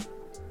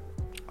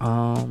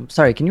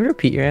 Sorry, can you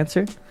repeat your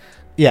answer?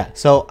 Yeah.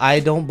 So I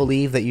don't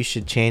believe that you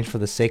should change for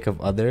the sake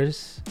of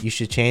others. You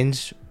should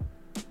change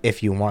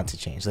if you want to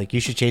change. Like,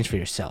 you should change for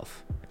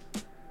yourself.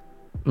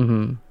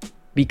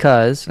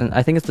 Because, and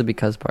I think it's the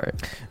because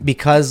part.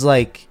 Because,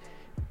 like,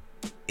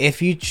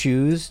 if you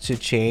choose to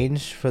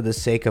change for the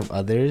sake of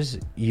others,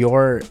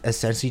 you're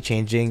essentially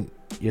changing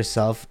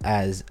yourself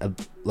as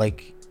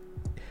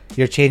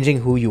you're changing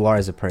who you are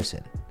as a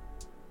person.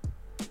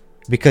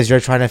 Because you're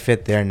trying to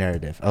fit their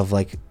narrative of,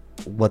 like,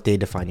 what they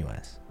define you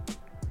as.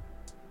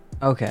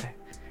 Okay.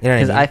 You know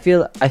what I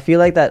mean? I feel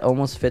like that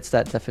almost fits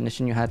that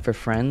definition you had for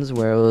friends,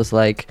 where it was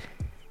like,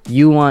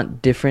 you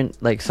want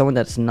different, like, someone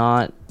that's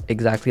not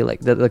exactly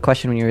like the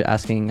question when you were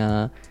asking,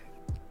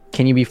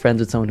 can you be friends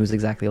with someone who's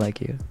exactly like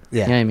you?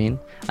 Yeah. You know what I mean?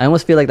 I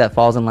almost feel like that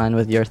falls in line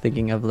with your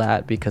thinking of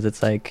that, because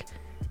it's like,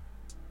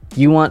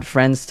 you want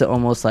friends to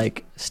almost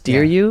like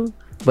steer you,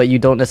 but you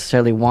don't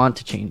necessarily want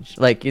to change.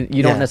 Like,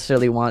 you don't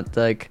necessarily want,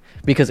 like,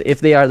 because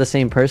if they are the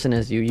same person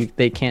as you,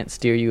 they can't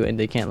steer you, and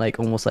they can't like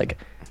almost like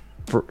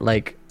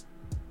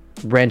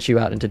branch you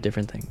out into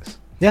different things.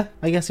 Yeah,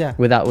 I guess, yeah.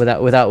 Without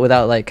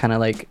like kind of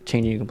like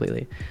changing you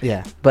completely.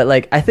 Yeah. But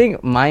like, I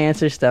think my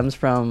answer stems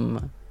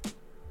from,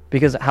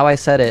 because how I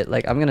said it,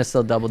 like, I'm gonna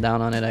still double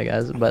down on it, I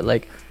guess, but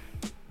like,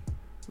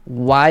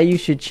 why you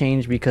should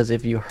change because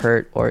if you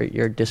hurt or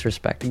you're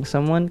disrespecting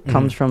someone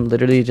comes from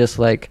literally just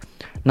like,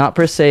 not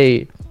per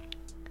se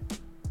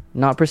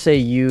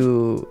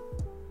you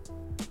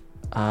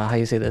how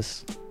you say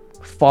this,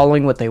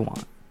 following what they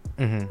want.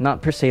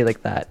 Not per se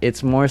like that.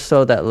 It's more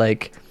so that,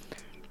 like,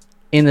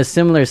 in a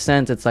similar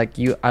sense, it's like,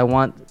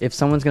 if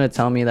someone's gonna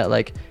tell me that,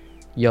 like,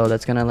 yo,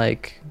 that's gonna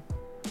like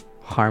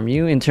harm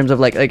you in terms of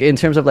like in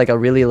terms of like a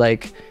really,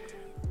 like,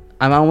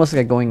 I'm almost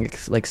like going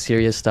like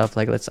serious stuff,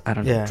 like, I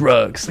don't know,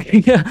 drugs,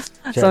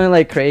 something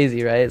like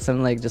crazy, right?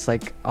 Something like just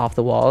like off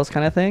the walls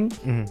kind of thing.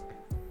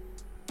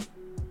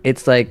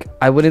 It's like,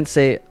 I wouldn't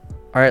say,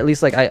 or at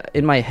least like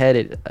in my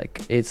head,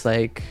 it's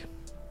like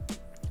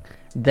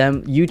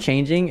you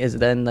changing is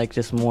then like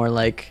just more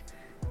like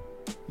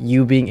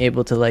you being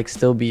able to like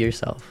still be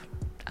yourself.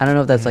 I don't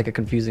know if that's like a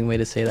confusing way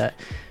to say that.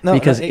 No,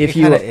 because if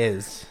you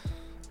is,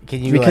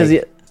 can you, because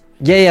like...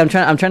 I'm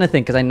trying to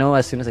think, because I know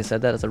as soon as I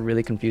said that, it's a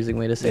really confusing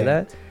way to say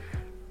that.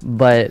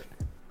 But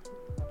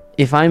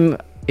if I'm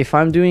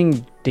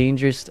doing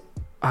dangerous,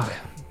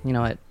 you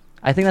know what?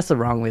 I think that's the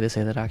wrong way to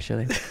say that,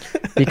 actually.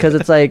 Because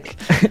it's like,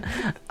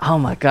 oh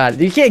my god,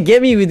 you can't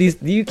get me with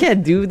these, you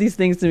can't do these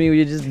things to me where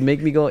you just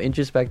make me go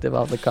introspective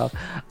off the cuff.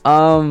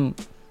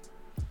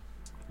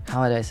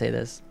 How would I say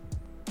this?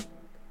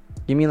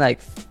 Give me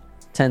like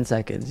 10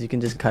 seconds, you can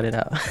just cut it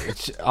out.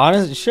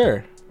 Honestly,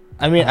 sure.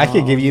 I mean, I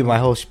could give you my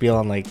whole spiel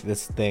on like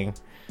this thing.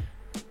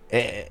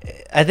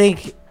 I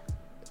think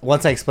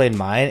once I explain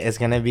mine, it's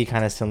gonna be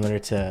kind of similar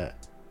to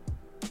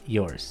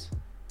yours.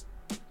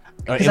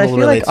 Because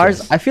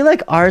I feel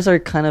like ours are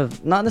kind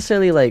of not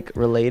necessarily like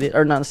related,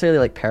 or not necessarily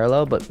like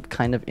parallel, but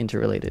kind of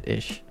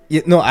interrelated-ish.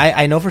 Yeah, no,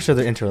 I know for sure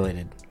they're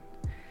interrelated.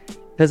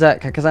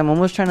 Because I'm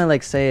almost trying to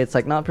like say, it's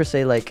like not per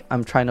se like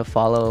I'm trying to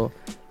follow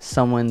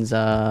someone's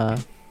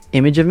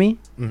image of me.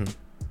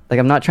 Like,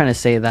 I'm not trying to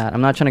say that.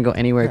 I'm not trying to go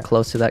anywhere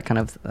close to that kind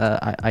of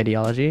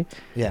ideology.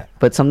 Yeah.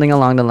 But something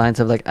along the lines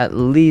of like, at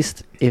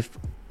least if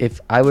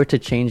I were to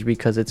change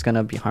because it's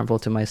gonna be harmful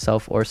to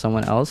myself or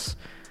someone else,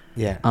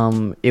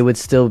 it would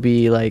still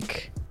be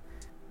like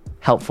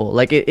helpful.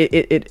 Like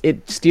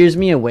it steers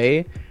me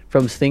away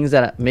from things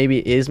that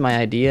maybe is my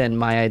idea and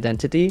my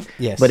identity.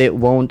 Yes. But it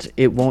won't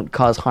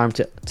cause harm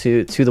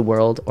to the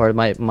world or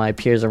my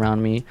peers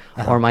around me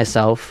or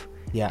myself.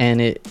 Yeah.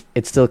 And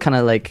it still kind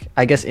of like,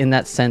 I guess in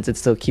that sense, it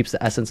still keeps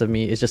the essence of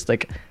me. It's just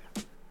like,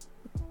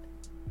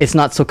 it's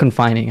not so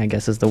confining, I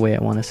guess is the way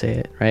I want to say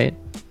it, right?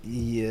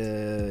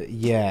 Yeah.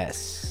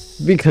 Yes.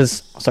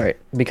 Because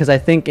I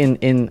think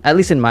in at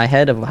least in my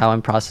head of how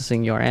I'm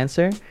processing your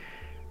answer,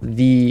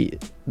 the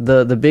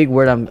big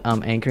word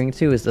I'm anchoring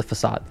to is the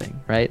facade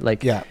thing, right?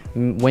 Like,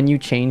 when you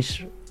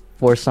change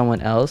for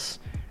someone else,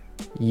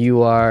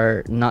 you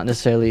are not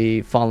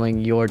necessarily following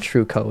your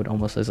true code,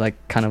 almost as like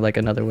kind of like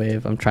another way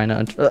of I'm trying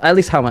to at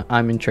least how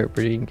I'm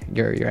interpreting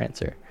your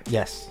answer.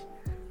 Yes.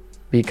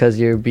 Because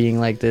you're being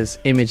like this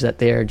image that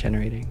they are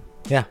generating.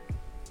 Yeah.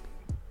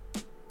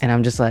 And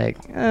I'm just like,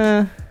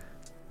 I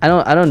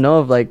don't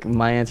know if like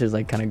my answer is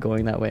like kind of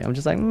going that way. I'm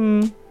just like,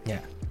 yeah.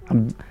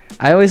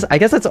 I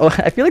guess that's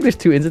I feel like there's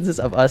two instances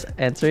of us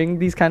answering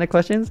these kind of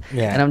questions.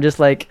 Yeah. And I'm just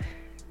like,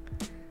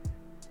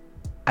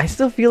 I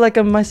still feel like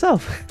I'm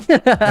myself.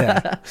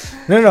 Yeah.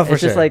 No, for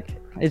sure.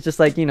 It's just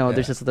like, you know,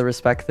 there's just the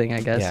respect thing, I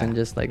guess, and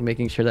just like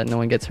making sure that no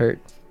one gets hurt.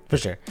 For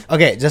sure.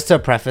 Okay, just to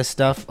preface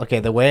stuff. Okay,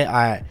 the way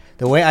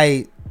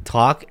I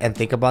talk and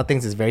think about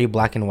things is very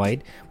black and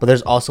white, but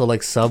there's also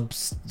like sub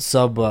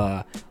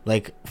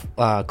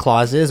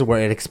clauses where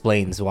it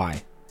explains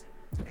why.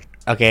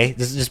 Okay,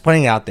 just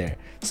putting it out there.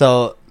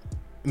 So,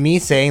 me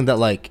saying that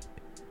like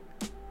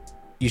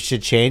you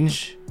shouldn't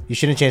change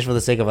for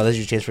the sake of others,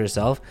 you change for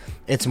yourself.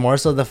 It's more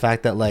so the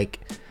fact that like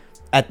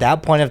at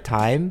that point of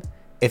time,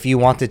 if you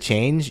want to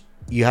change,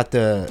 you have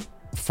to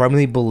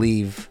firmly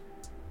believe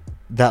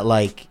that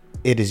like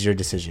it is your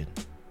decision.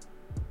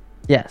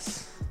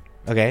 Yes.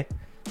 Okay.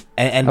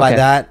 And by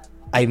that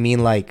I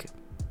mean like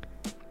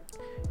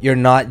you're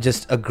not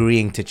just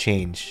agreeing to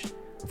change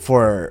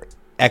for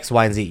X,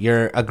 Y, and Z.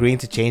 You're agreeing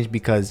to change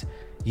because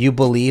you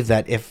believe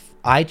that if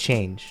I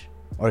change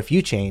or if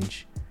you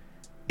change,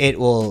 it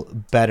will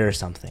better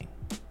something.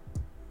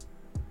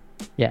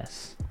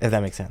 Yes. If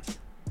that makes sense.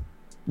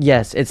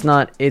 Yes, it's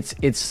not.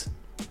 It's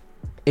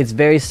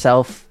very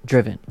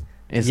self-driven.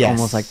 Is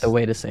almost like the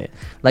way to say it.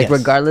 Like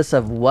regardless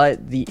of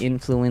what the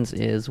influence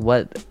is,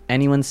 what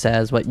anyone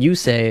says, what you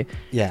say.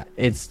 Yeah.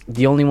 It's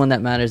the only one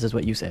that matters is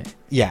what you say.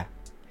 Yeah.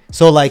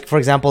 So like for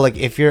example, like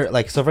if you're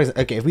like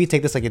if we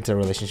take this like into a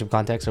relationship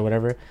context or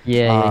whatever.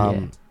 Yeah.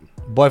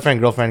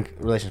 Boyfriend girlfriend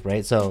relationship,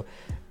 right? So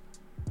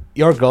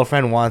your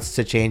girlfriend wants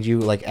to change you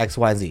like X,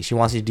 Y, Z. She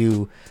wants you to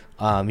do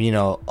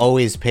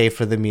always pay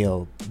for the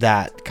meal,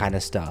 that kind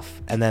of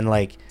stuff. And then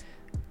like,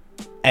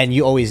 and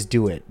you always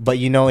do it, but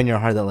you know in your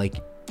heart that like,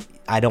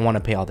 I don't want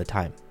to pay all the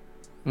time.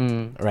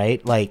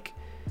 Right? Like,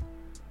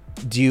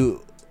 do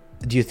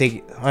you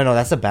think, oh no,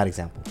 that's a bad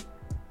example.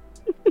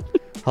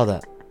 Hold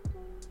up.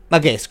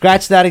 Okay,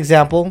 scratch that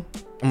example.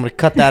 I'm going to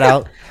cut that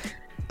out.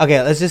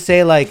 Okay, let's just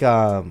say like,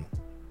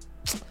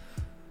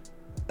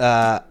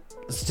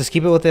 let's just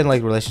keep it within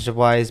like relationship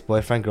wise,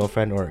 boyfriend,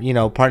 girlfriend, or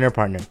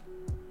partner.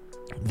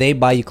 They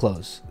buy you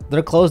clothes.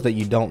 They're clothes that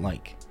you don't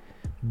like,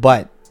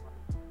 but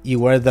you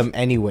wear them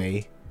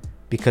anyway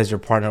because your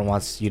partner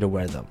wants you to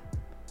wear them.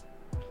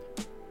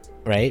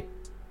 Right?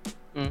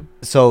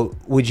 So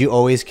would you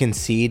always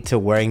concede to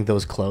wearing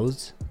those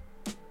clothes?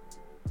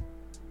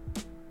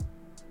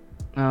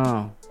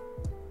 Oh.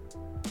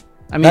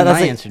 I mean,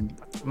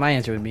 my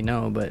answer would be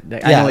no, but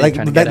I know like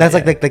that's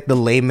like the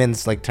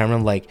layman's like term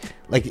of like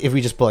if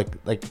we just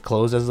put like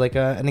clothes as like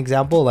an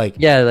example,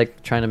 like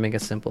like trying to make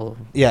it simple.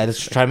 Yeah,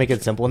 just try to make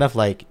it simple enough.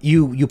 Like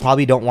you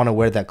probably don't want to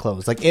wear that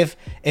clothes. Like if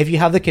you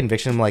have the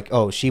conviction like,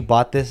 oh, she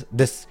bought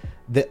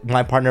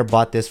my partner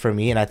bought this for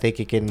me, and I think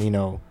it can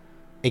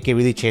it can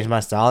really change my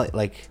style,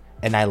 like,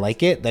 and I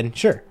like it, then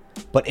sure.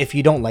 But if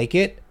you don't like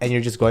it and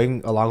you're just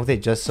going along with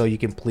it just so you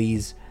can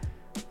please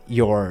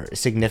your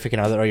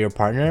significant other or your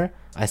partner,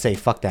 I say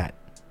fuck that.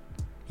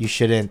 You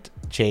shouldn't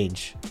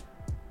change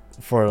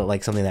for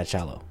like something that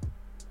shallow.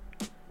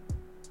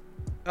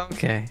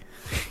 Okay.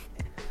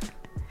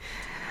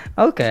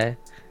 Okay.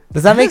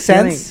 Does that make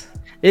sense?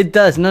 It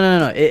does.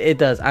 No. It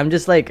does. I'm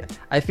just like,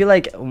 I feel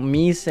like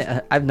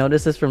I've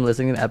noticed this from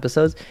listening to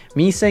episodes.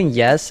 Me saying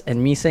yes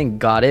and me saying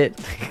got it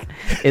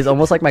is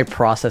almost like my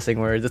processing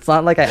words. It's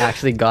not like I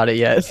actually got it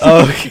yet.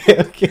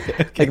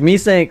 Okay. Like me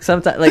saying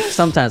sometimes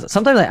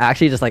I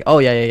actually just like, oh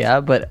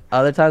yeah. But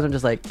other times I'm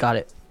just like, got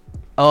it.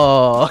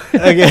 Oh.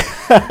 Okay.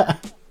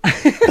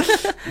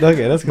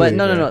 Okay, that's cool. But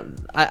no.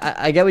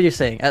 I get what you're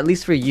saying. At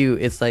least for you,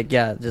 it's like,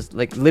 just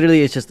like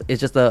literally, it's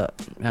just a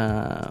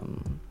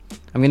I'm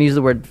gonna use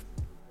the word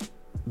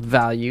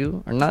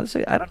value, or not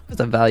say, I don't know if it's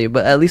a value,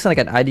 but at least like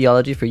an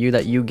ideology for you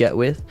that you get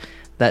with,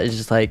 that is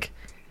just like,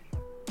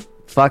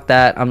 fuck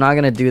that, I'm not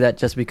gonna do that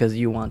just because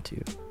you want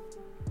to.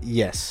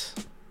 Yes.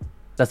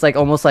 That's like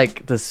almost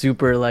like the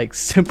super like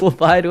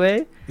simplified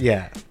way.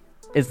 Yeah.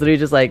 It's literally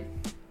just like,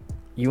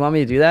 you want me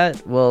to do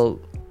that? Well,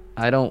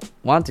 I don't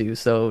want to,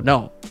 so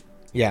no.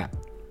 Yeah.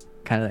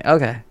 Kind of like,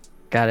 okay,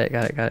 got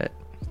it.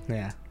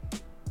 Yeah.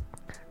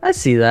 I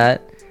see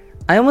that.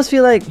 I almost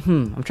feel like,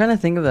 I'm trying to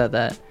think about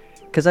that.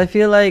 Because I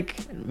feel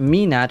like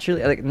me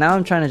naturally, like now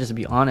I'm trying to just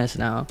be honest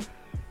now.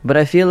 But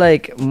I feel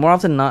like more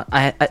often not,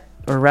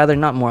 or rather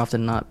not more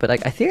often not, but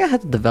like I think I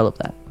had to develop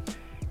that.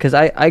 Because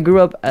I grew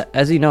up,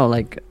 as you know,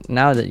 like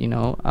now that you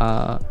know,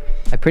 I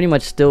pretty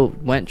much still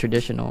went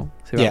traditional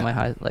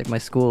throughout my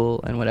school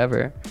and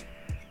whatever.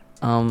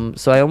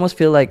 So I almost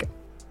feel like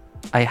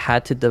I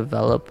had to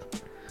develop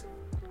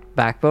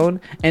backbone,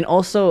 and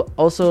also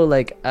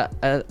like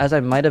as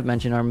I might have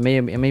mentioned, or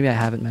maybe I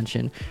haven't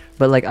mentioned,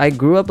 but like I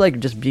grew up like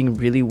just being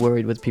really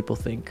worried what people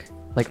think,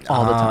 like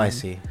all the time. I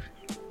see.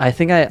 I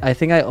think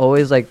I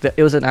always like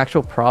it was an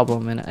actual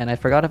problem, and I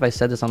forgot if I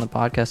said this on the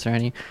podcast or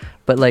any,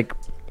 but like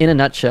in a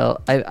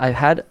nutshell, I've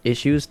had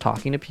issues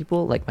talking to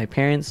people, like my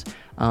parents,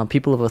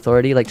 people of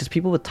authority, like just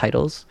people with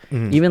titles,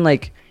 even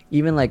like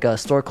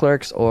store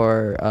clerks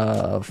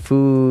or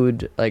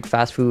food, like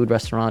fast food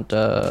restaurant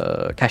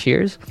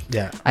cashiers.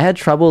 Yeah, I had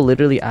trouble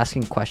literally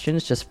asking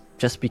questions just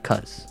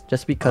because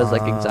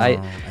like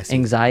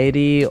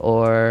anxiety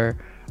or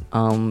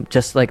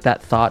just like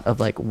that thought of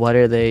like, what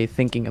are they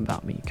thinking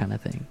about me kind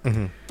of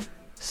thing.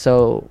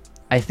 So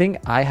I think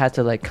I had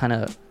to like kind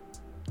of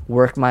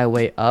work my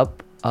way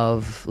up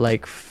of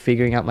like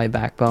figuring out my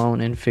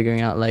backbone and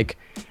figuring out like,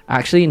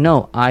 actually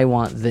no, I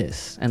want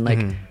this, and like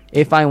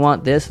if I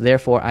want this,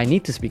 therefore I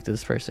need to speak to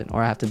this person,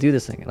 or I have to do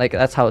this thing. Like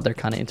that's how they're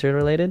kind of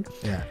interrelated.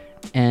 Yeah.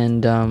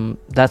 And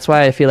that's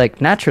why I feel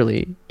like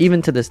naturally,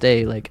 even to this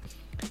day, like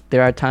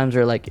there are times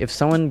where like if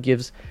someone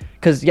gives,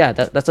 because yeah,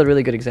 that's a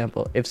really good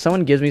example. If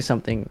someone gives me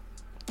something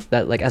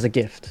that like as a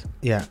gift,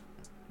 Yeah.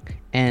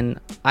 and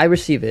I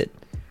receive it,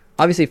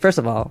 obviously first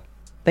of all,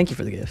 thank you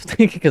for the gift,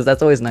 because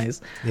that's always nice.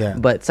 Yeah.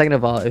 But second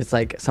of all, it's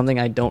like something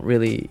I don't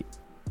really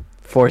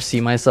foresee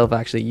myself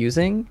actually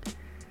using.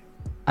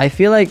 I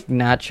feel like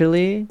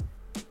naturally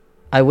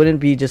I wouldn't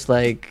be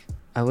like,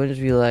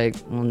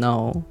 well,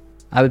 no.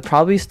 I would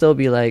probably still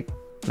be like,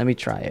 let me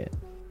try it.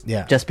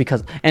 Yeah. Just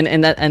because, and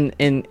in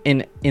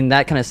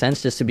that kind of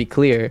sense, just to be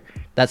clear,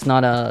 that's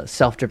not a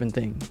self-driven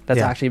thing. That's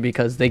actually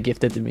because they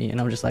gifted to me,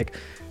 and I'm just like,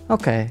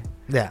 okay,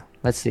 Yeah.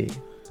 let's see.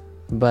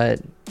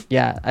 But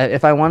yeah,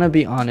 if I want to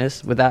be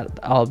honest, with that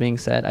all being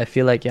said, I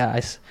feel like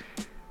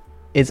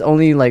it's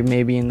only like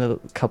maybe in the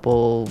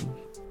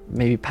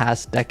maybe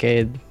past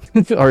decade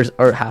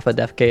or half a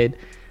decade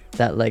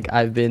that like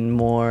I've been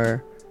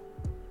more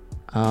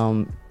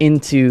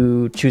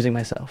into choosing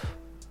myself.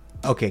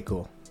 Okay,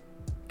 cool.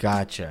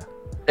 Gotcha.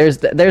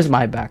 There's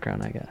my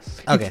background, I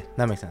guess. Okay,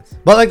 that makes sense.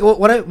 But like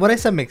what I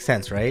said makes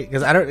sense, right?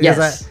 Because I don't.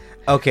 Yes.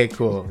 Okay,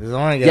 cool. I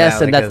wanna get Yes,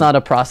 out, and like, that's not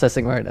a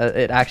processing word.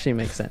 It actually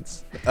makes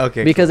sense.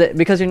 Okay.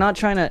 Because you're not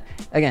trying to,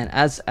 again,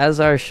 as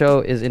our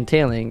show is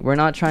entailing, we're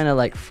not trying to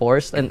like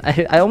force, and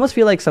I almost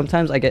feel like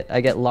sometimes I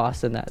get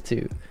lost in that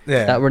too.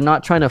 Yeah. That we're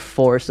not trying to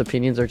force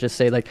opinions or just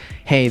say like,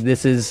 hey,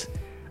 this is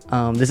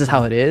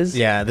how it is.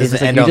 Yeah. This is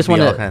like end you all just be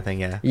all want kind of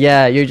thing. Yeah.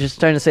 Yeah, you're just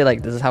trying to say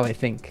like, this is how I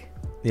think.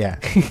 Yeah.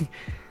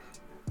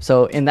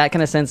 So in that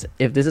kind of sense,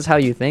 if this is how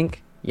you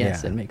think,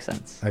 yes, Yeah. it makes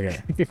sense. Okay.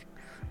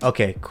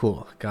 Okay,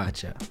 cool.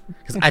 Gotcha.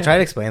 Because I tried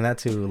to explain that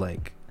to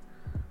like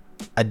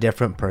a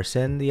different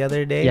person the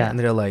other day, Yeah. and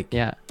they're like,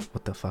 Yeah.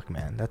 "What the fuck,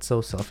 man? That's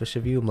so selfish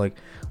of you." I'm like,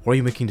 "Why are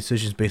you making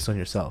decisions based on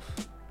yourself?"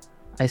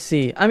 I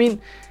see. I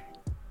mean,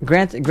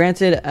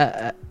 granted,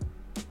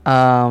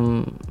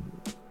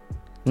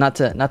 not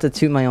to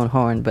toot my own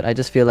horn, but I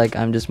just feel like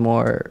I'm just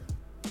more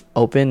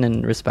open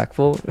and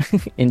respectful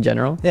in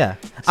general. Yeah.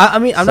 I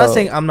mean, I'm not So-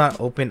 saying I'm not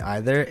open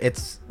either.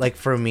 It's like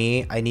for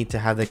me, I need to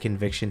have the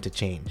conviction to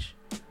change.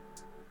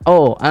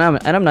 Oh, and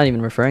I'm not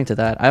even referring to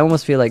that. I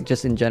almost feel like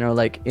just in general,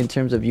 like in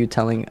terms of you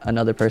telling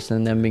another person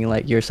and them being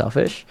like, you're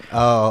selfish.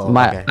 Oh,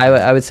 okay.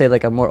 I would say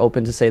like I'm more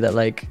open to say that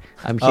like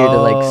I'm here to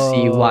like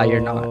see why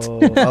you're not.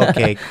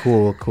 Okay,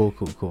 cool.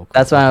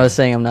 That's why I was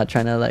saying I'm not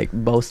trying to like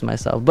boast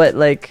myself, but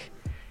like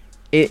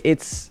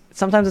it's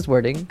sometimes it's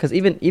wording, because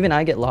even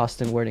I get lost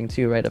in wording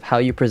too, right? Of how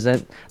you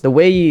present the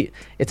way you.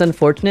 It's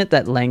unfortunate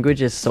that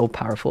language is so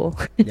powerful.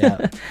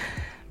 Yeah.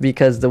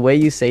 Because the way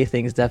you say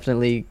things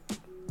definitely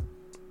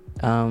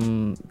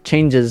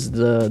changes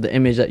the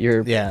image that you're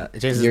It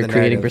changes you're the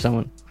creating narrative. for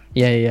someone.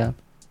 Yeah.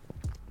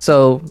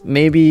 So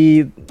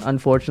maybe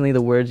unfortunately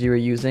the words you were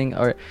using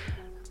are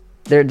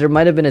there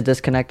might have been a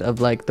disconnect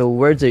of like the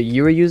words that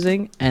you were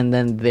using and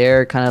then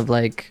their kind of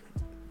like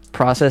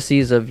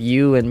processes of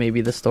you and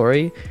maybe the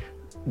story.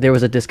 There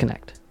was a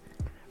disconnect.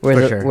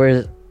 For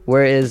sure.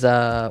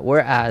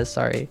 Whereas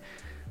sorry,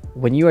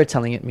 when you are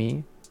telling it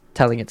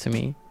to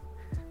me,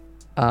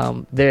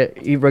 there,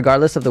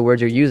 regardless of the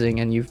words you're using,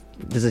 and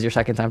this is your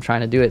second time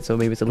trying to do it, so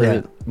maybe it's a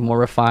little bit more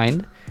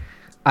refined.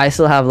 I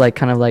still have like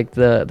kind of like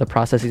the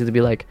processes to be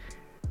like,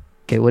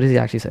 okay, what is he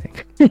actually saying?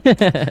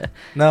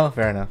 No,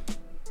 fair enough.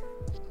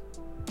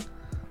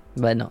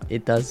 But no,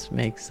 it does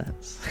make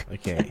sense.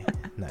 Okay,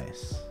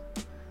 nice.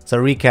 So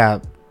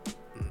recap: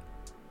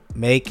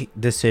 make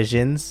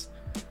decisions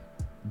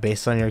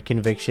based on your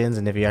convictions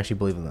and if you actually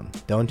believe in them.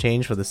 Don't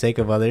change for the sake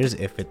of others.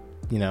 If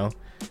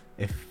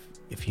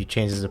you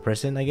change as a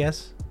person, I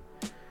guess.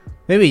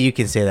 Maybe you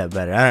can say that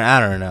better. I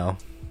don't know.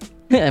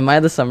 Am I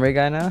the summary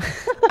guy now?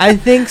 I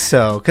think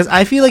so, because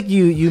I feel like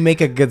you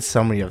make a good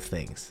summary of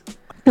things.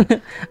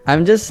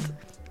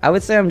 I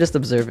would say I'm just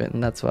observant,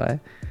 and that's why.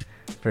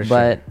 For sure.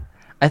 But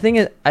I think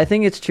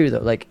it's true though.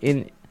 Like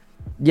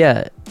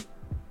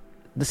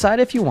decide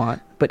if you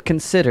want, but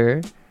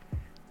consider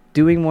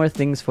doing more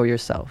things for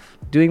yourself,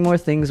 doing more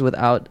things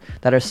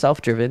that are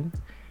self-driven,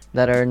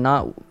 that are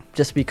not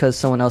just because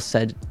someone else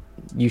said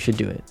you should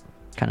do it,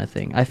 kind of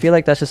thing. I feel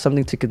like that's just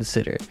something to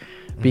consider,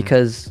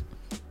 because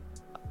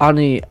on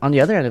the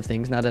other end of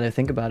things, now that I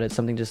think about it,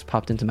 something just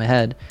popped into my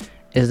head,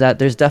 is that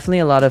there's definitely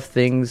a lot of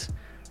things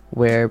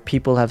where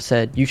people have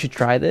said you should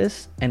try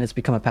this, and it's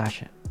become a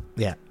passion.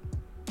 Yeah.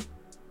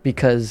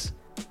 Because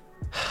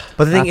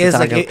But the thing Not to is,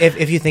 like, talk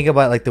if you think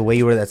about like the way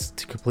you were, that's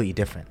completely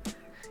different. You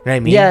know what I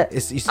mean? Yeah,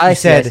 You I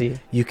said see.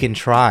 you can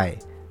try,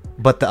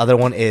 but the other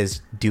one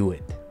is do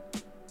it.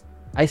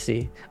 I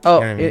see. Oh,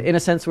 You know what I mean? in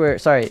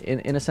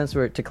a sense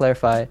where, to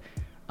clarify,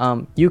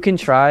 you can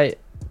try.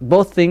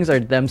 Both things are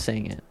them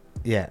saying it.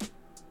 Yeah.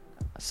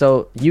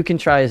 So you can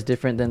try is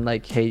different than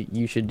like, hey,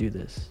 you should do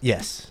this.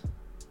 Yes.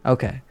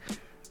 Okay.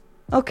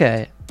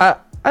 I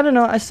don't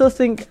know. I still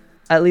think,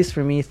 at least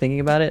for me, thinking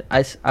about it,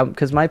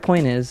 because my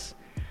point is,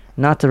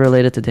 not to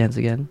relate it to dance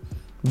again,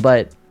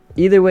 but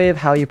either way of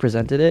how you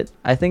presented it,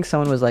 I think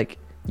someone was like,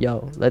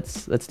 yo,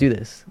 let's do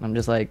this. I'm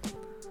just like,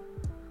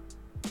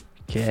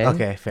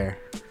 Okay, fair.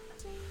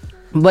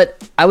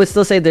 But I would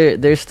still say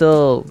there's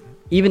still,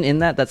 even in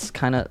that's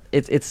kind of,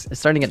 it's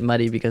starting to get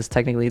muddy, because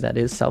technically that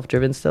is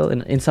self-driven still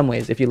in some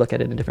ways, if you look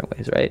at it in different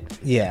ways, right?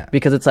 Yeah.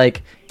 Because it's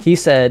like, he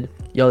said,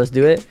 yo, let's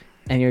do it,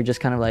 and you're just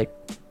kind of like,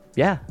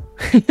 yeah.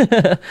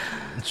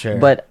 Sure.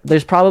 But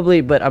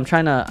I'm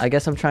trying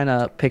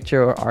to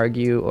picture or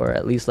argue, or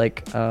at least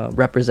like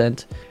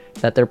represent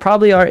that there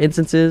probably are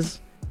instances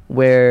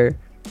where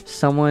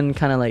someone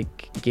kind of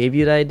like gave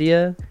you the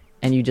idea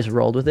and you just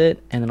rolled with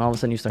it, and then all of a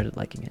sudden you started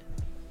liking it.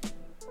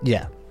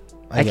 Yeah.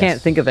 I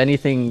can't think of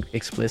anything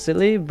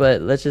explicitly,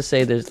 but let's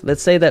say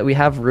that we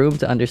have room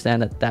to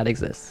understand that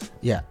exists.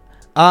 Yeah.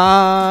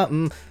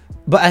 But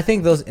I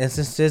think those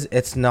instances,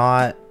 it's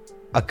not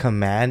a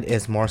command,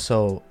 it's more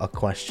so a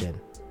question.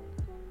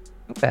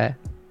 Okay.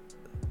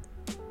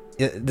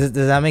 Does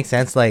that make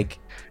sense? Like,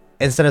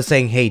 instead of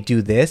saying, hey,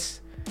 do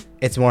this,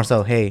 it's more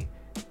so, hey,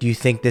 do you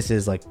think this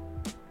is like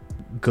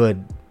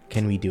good?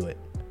 Can we do it?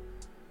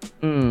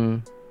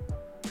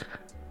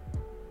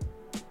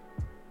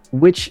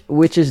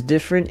 Which is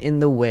different in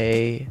the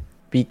way,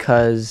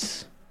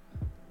 because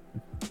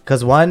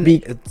one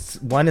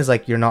is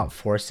like you're not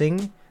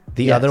forcing,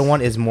 the other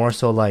one is more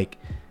so like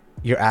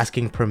you're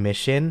asking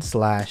permission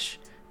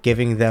 /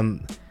 giving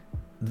them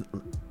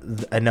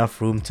enough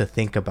room to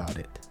think about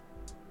it,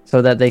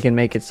 so that they can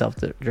make it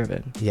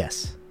self-driven.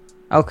 Yes.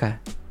 Okay.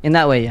 In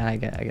that way, yeah, I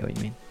get what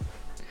you mean.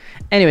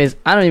 Anyways,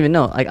 I don't even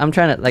know. Like, I'm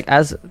trying to, like,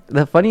 as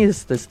the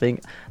funniest thing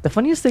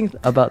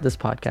about this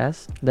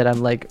podcast that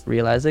I'm like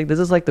realizing, this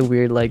is like the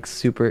weird, like,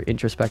 super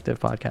introspective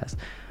podcast,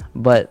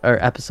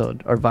 or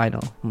episode, or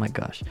vinyl. Oh my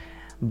gosh.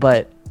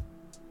 But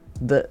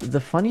the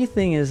funny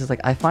thing is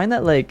like, I find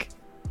that like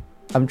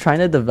I'm trying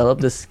to develop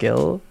the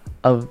skill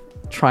of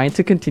trying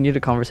to continue the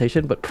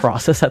conversation but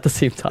process at the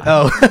same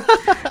time.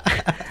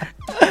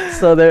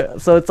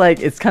 So it's like,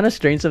 it's kind of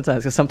strange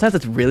sometimes, because sometimes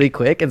it's really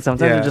quick, and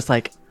sometimes I'm just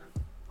like,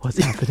 what's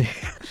happening?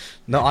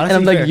 No, honestly,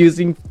 and I'm like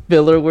using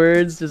filler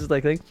words, just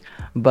like things.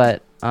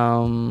 But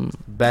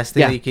best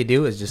thing that you can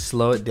do is just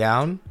slow it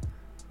down.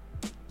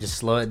 Just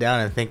slow it down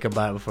and think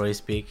about it before you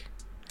speak.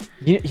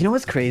 You know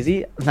what's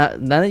crazy? Now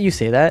that you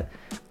say that,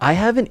 I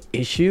have an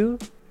issue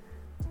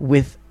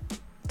with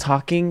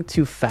talking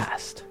too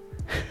fast.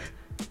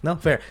 No,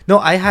 fair. No,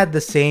 I had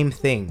the same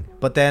thing,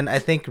 but then I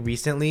think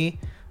recently,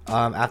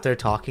 after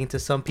talking to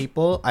some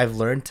people, I've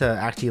learned to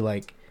actually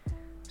like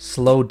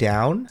slow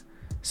down,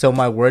 so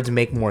my words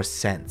make more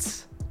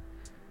sense.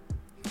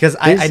 Because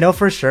I know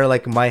for sure,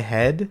 like, my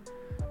head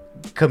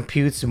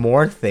computes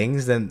more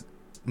things than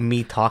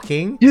me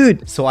talking.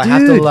 Dude. So I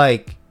have to,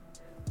 like,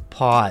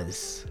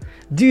 pause.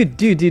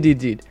 Dude.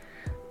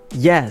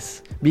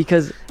 Yes.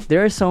 Because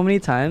there are so many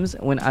times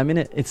when I'm in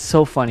it. It's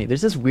so funny.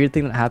 There's this weird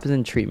thing that happens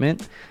in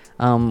treatment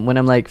when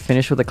I'm, like,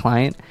 finished with a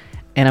client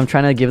and I'm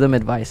trying to give them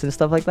advice and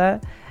stuff like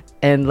that.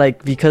 And,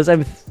 like, because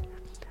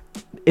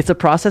it's a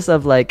process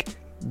of, like,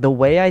 the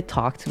way I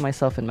talk to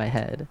myself in my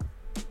head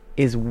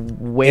is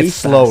way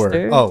slower.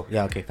 Faster. Oh,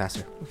 yeah, okay,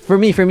 faster. For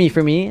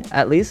me,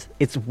 at least,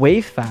 it's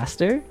way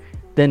faster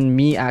than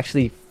me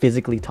actually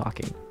physically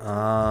talking.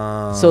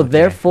 So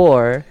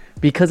therefore,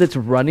 because it's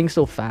running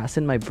so fast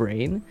in my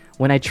brain,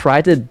 when I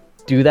try to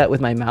do that with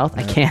my mouth,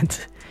 I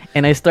can't.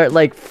 And I start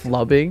like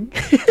flubbing.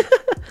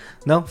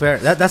 No, fair.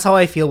 That's how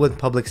I feel with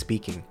public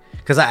speaking.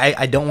 Because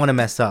I don't want to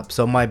mess up.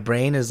 So my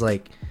brain is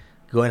like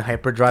going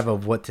hyperdrive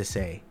of what to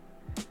say.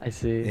 I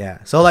see. Yeah.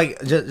 So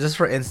like just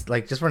for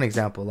an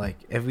example, like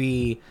if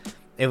we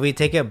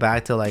take it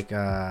back to like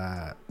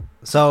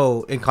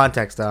so in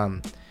context,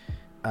 when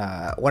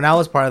I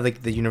was part of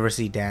like the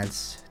university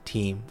dance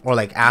team, or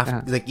like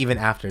after like even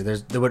after,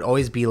 there would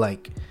always be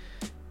like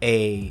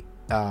a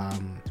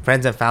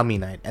friends and family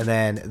night, and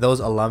then those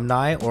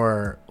alumni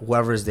or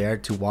whoever's there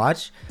to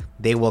watch,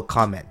 they will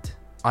comment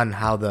on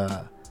how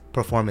the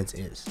performance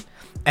is.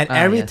 And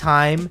every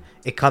time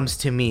it comes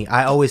to me,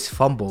 I always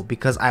fumble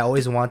because I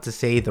always want to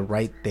say the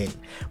right thing.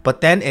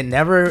 But then it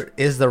never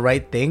is the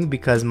right thing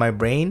because my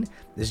brain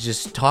is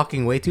just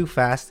talking way too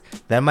fast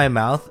than my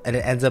mouth, and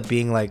it ends up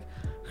being like,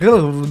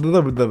 and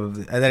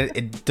then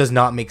it does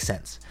not make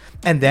sense.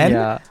 And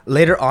then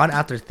later on,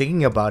 after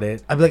thinking about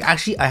it, I'll be like,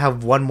 actually, I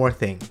have one more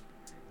thing.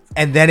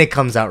 And then it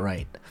comes out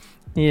right.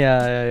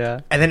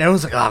 Yeah. And then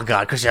everyone's like, oh,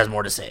 God, because she has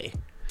more to say.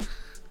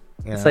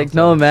 It's like,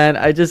 no, man,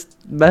 I just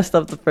messed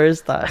up the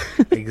first time.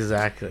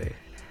 Exactly.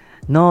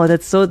 No,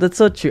 that's so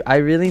true. I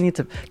really need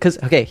to, because,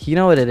 okay, you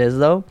know what it is,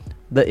 though?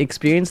 The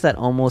experience that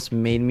almost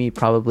made me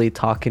probably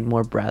talk in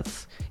more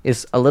breaths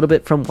is a little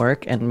bit from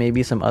work and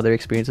maybe some other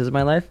experiences in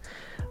my life.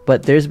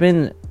 But there's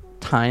been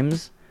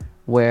times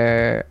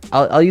where,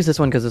 I'll use this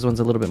one because this one's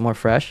a little bit more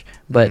fresh.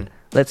 But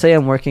let's say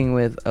I'm working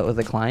with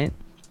a client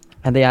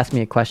and they ask me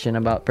a question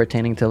about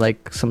pertaining to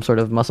like some sort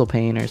of muscle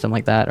pain or something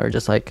like that, or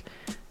just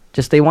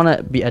they want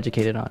to be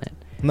educated on it.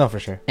 No, for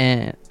sure.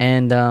 And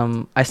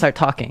I start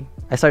talking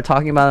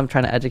about them,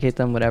 trying to educate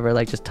them, whatever,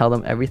 like just tell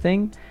them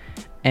everything.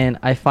 And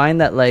I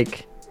find that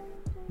like,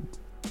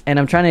 and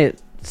I'm trying to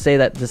say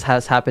that this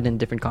has happened in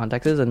different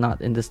contexts and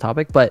not in this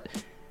topic, but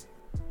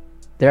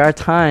there are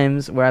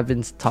times where I've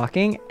been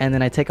talking and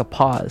then I take a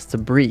pause to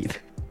breathe.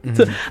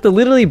 To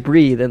literally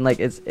breathe, and like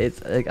it's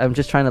like I'm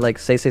just trying to like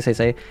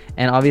say,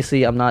 and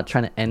obviously I'm not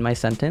trying to end my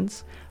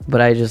sentence,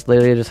 but I just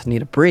literally just need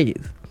to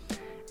breathe.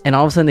 And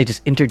all of a sudden they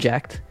just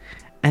interject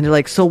and they're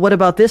like, so what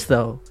about this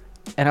though?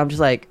 And I'm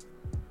just like,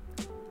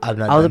 I'm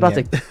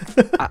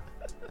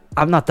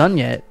not done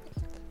yet.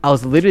 I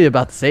was literally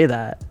about to say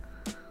that,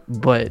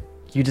 but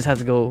you just have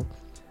to go,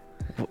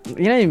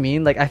 you know what I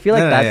mean? Like I feel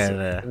like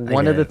that's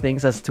one of the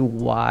things as to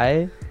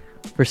why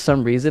for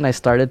some reason I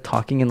started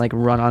talking in like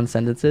run-on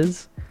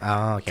sentences.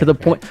 Oh, okay,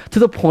 to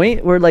the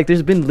point where like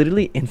there's been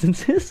literally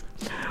instances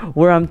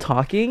where I'm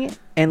talking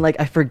and like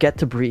I forget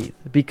to breathe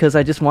because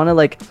I just want to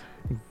like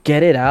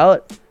get it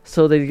out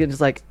so they can just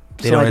like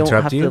they don't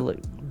interrupt you.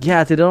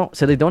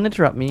 So they don't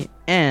interrupt me,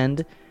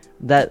 and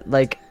that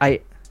like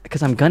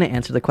because I'm gonna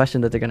answer the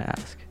question that they're gonna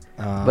ask.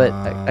 But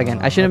again,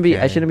 I shouldn't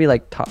be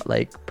like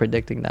like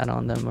predicting that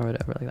on them or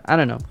whatever like that. I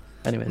don't know.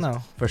 Anyways,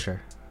 no, for sure.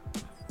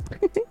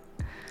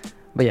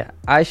 But yeah,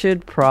 I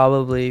should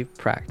probably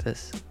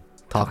practice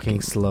talking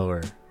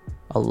slower.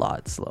 A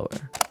lot slower.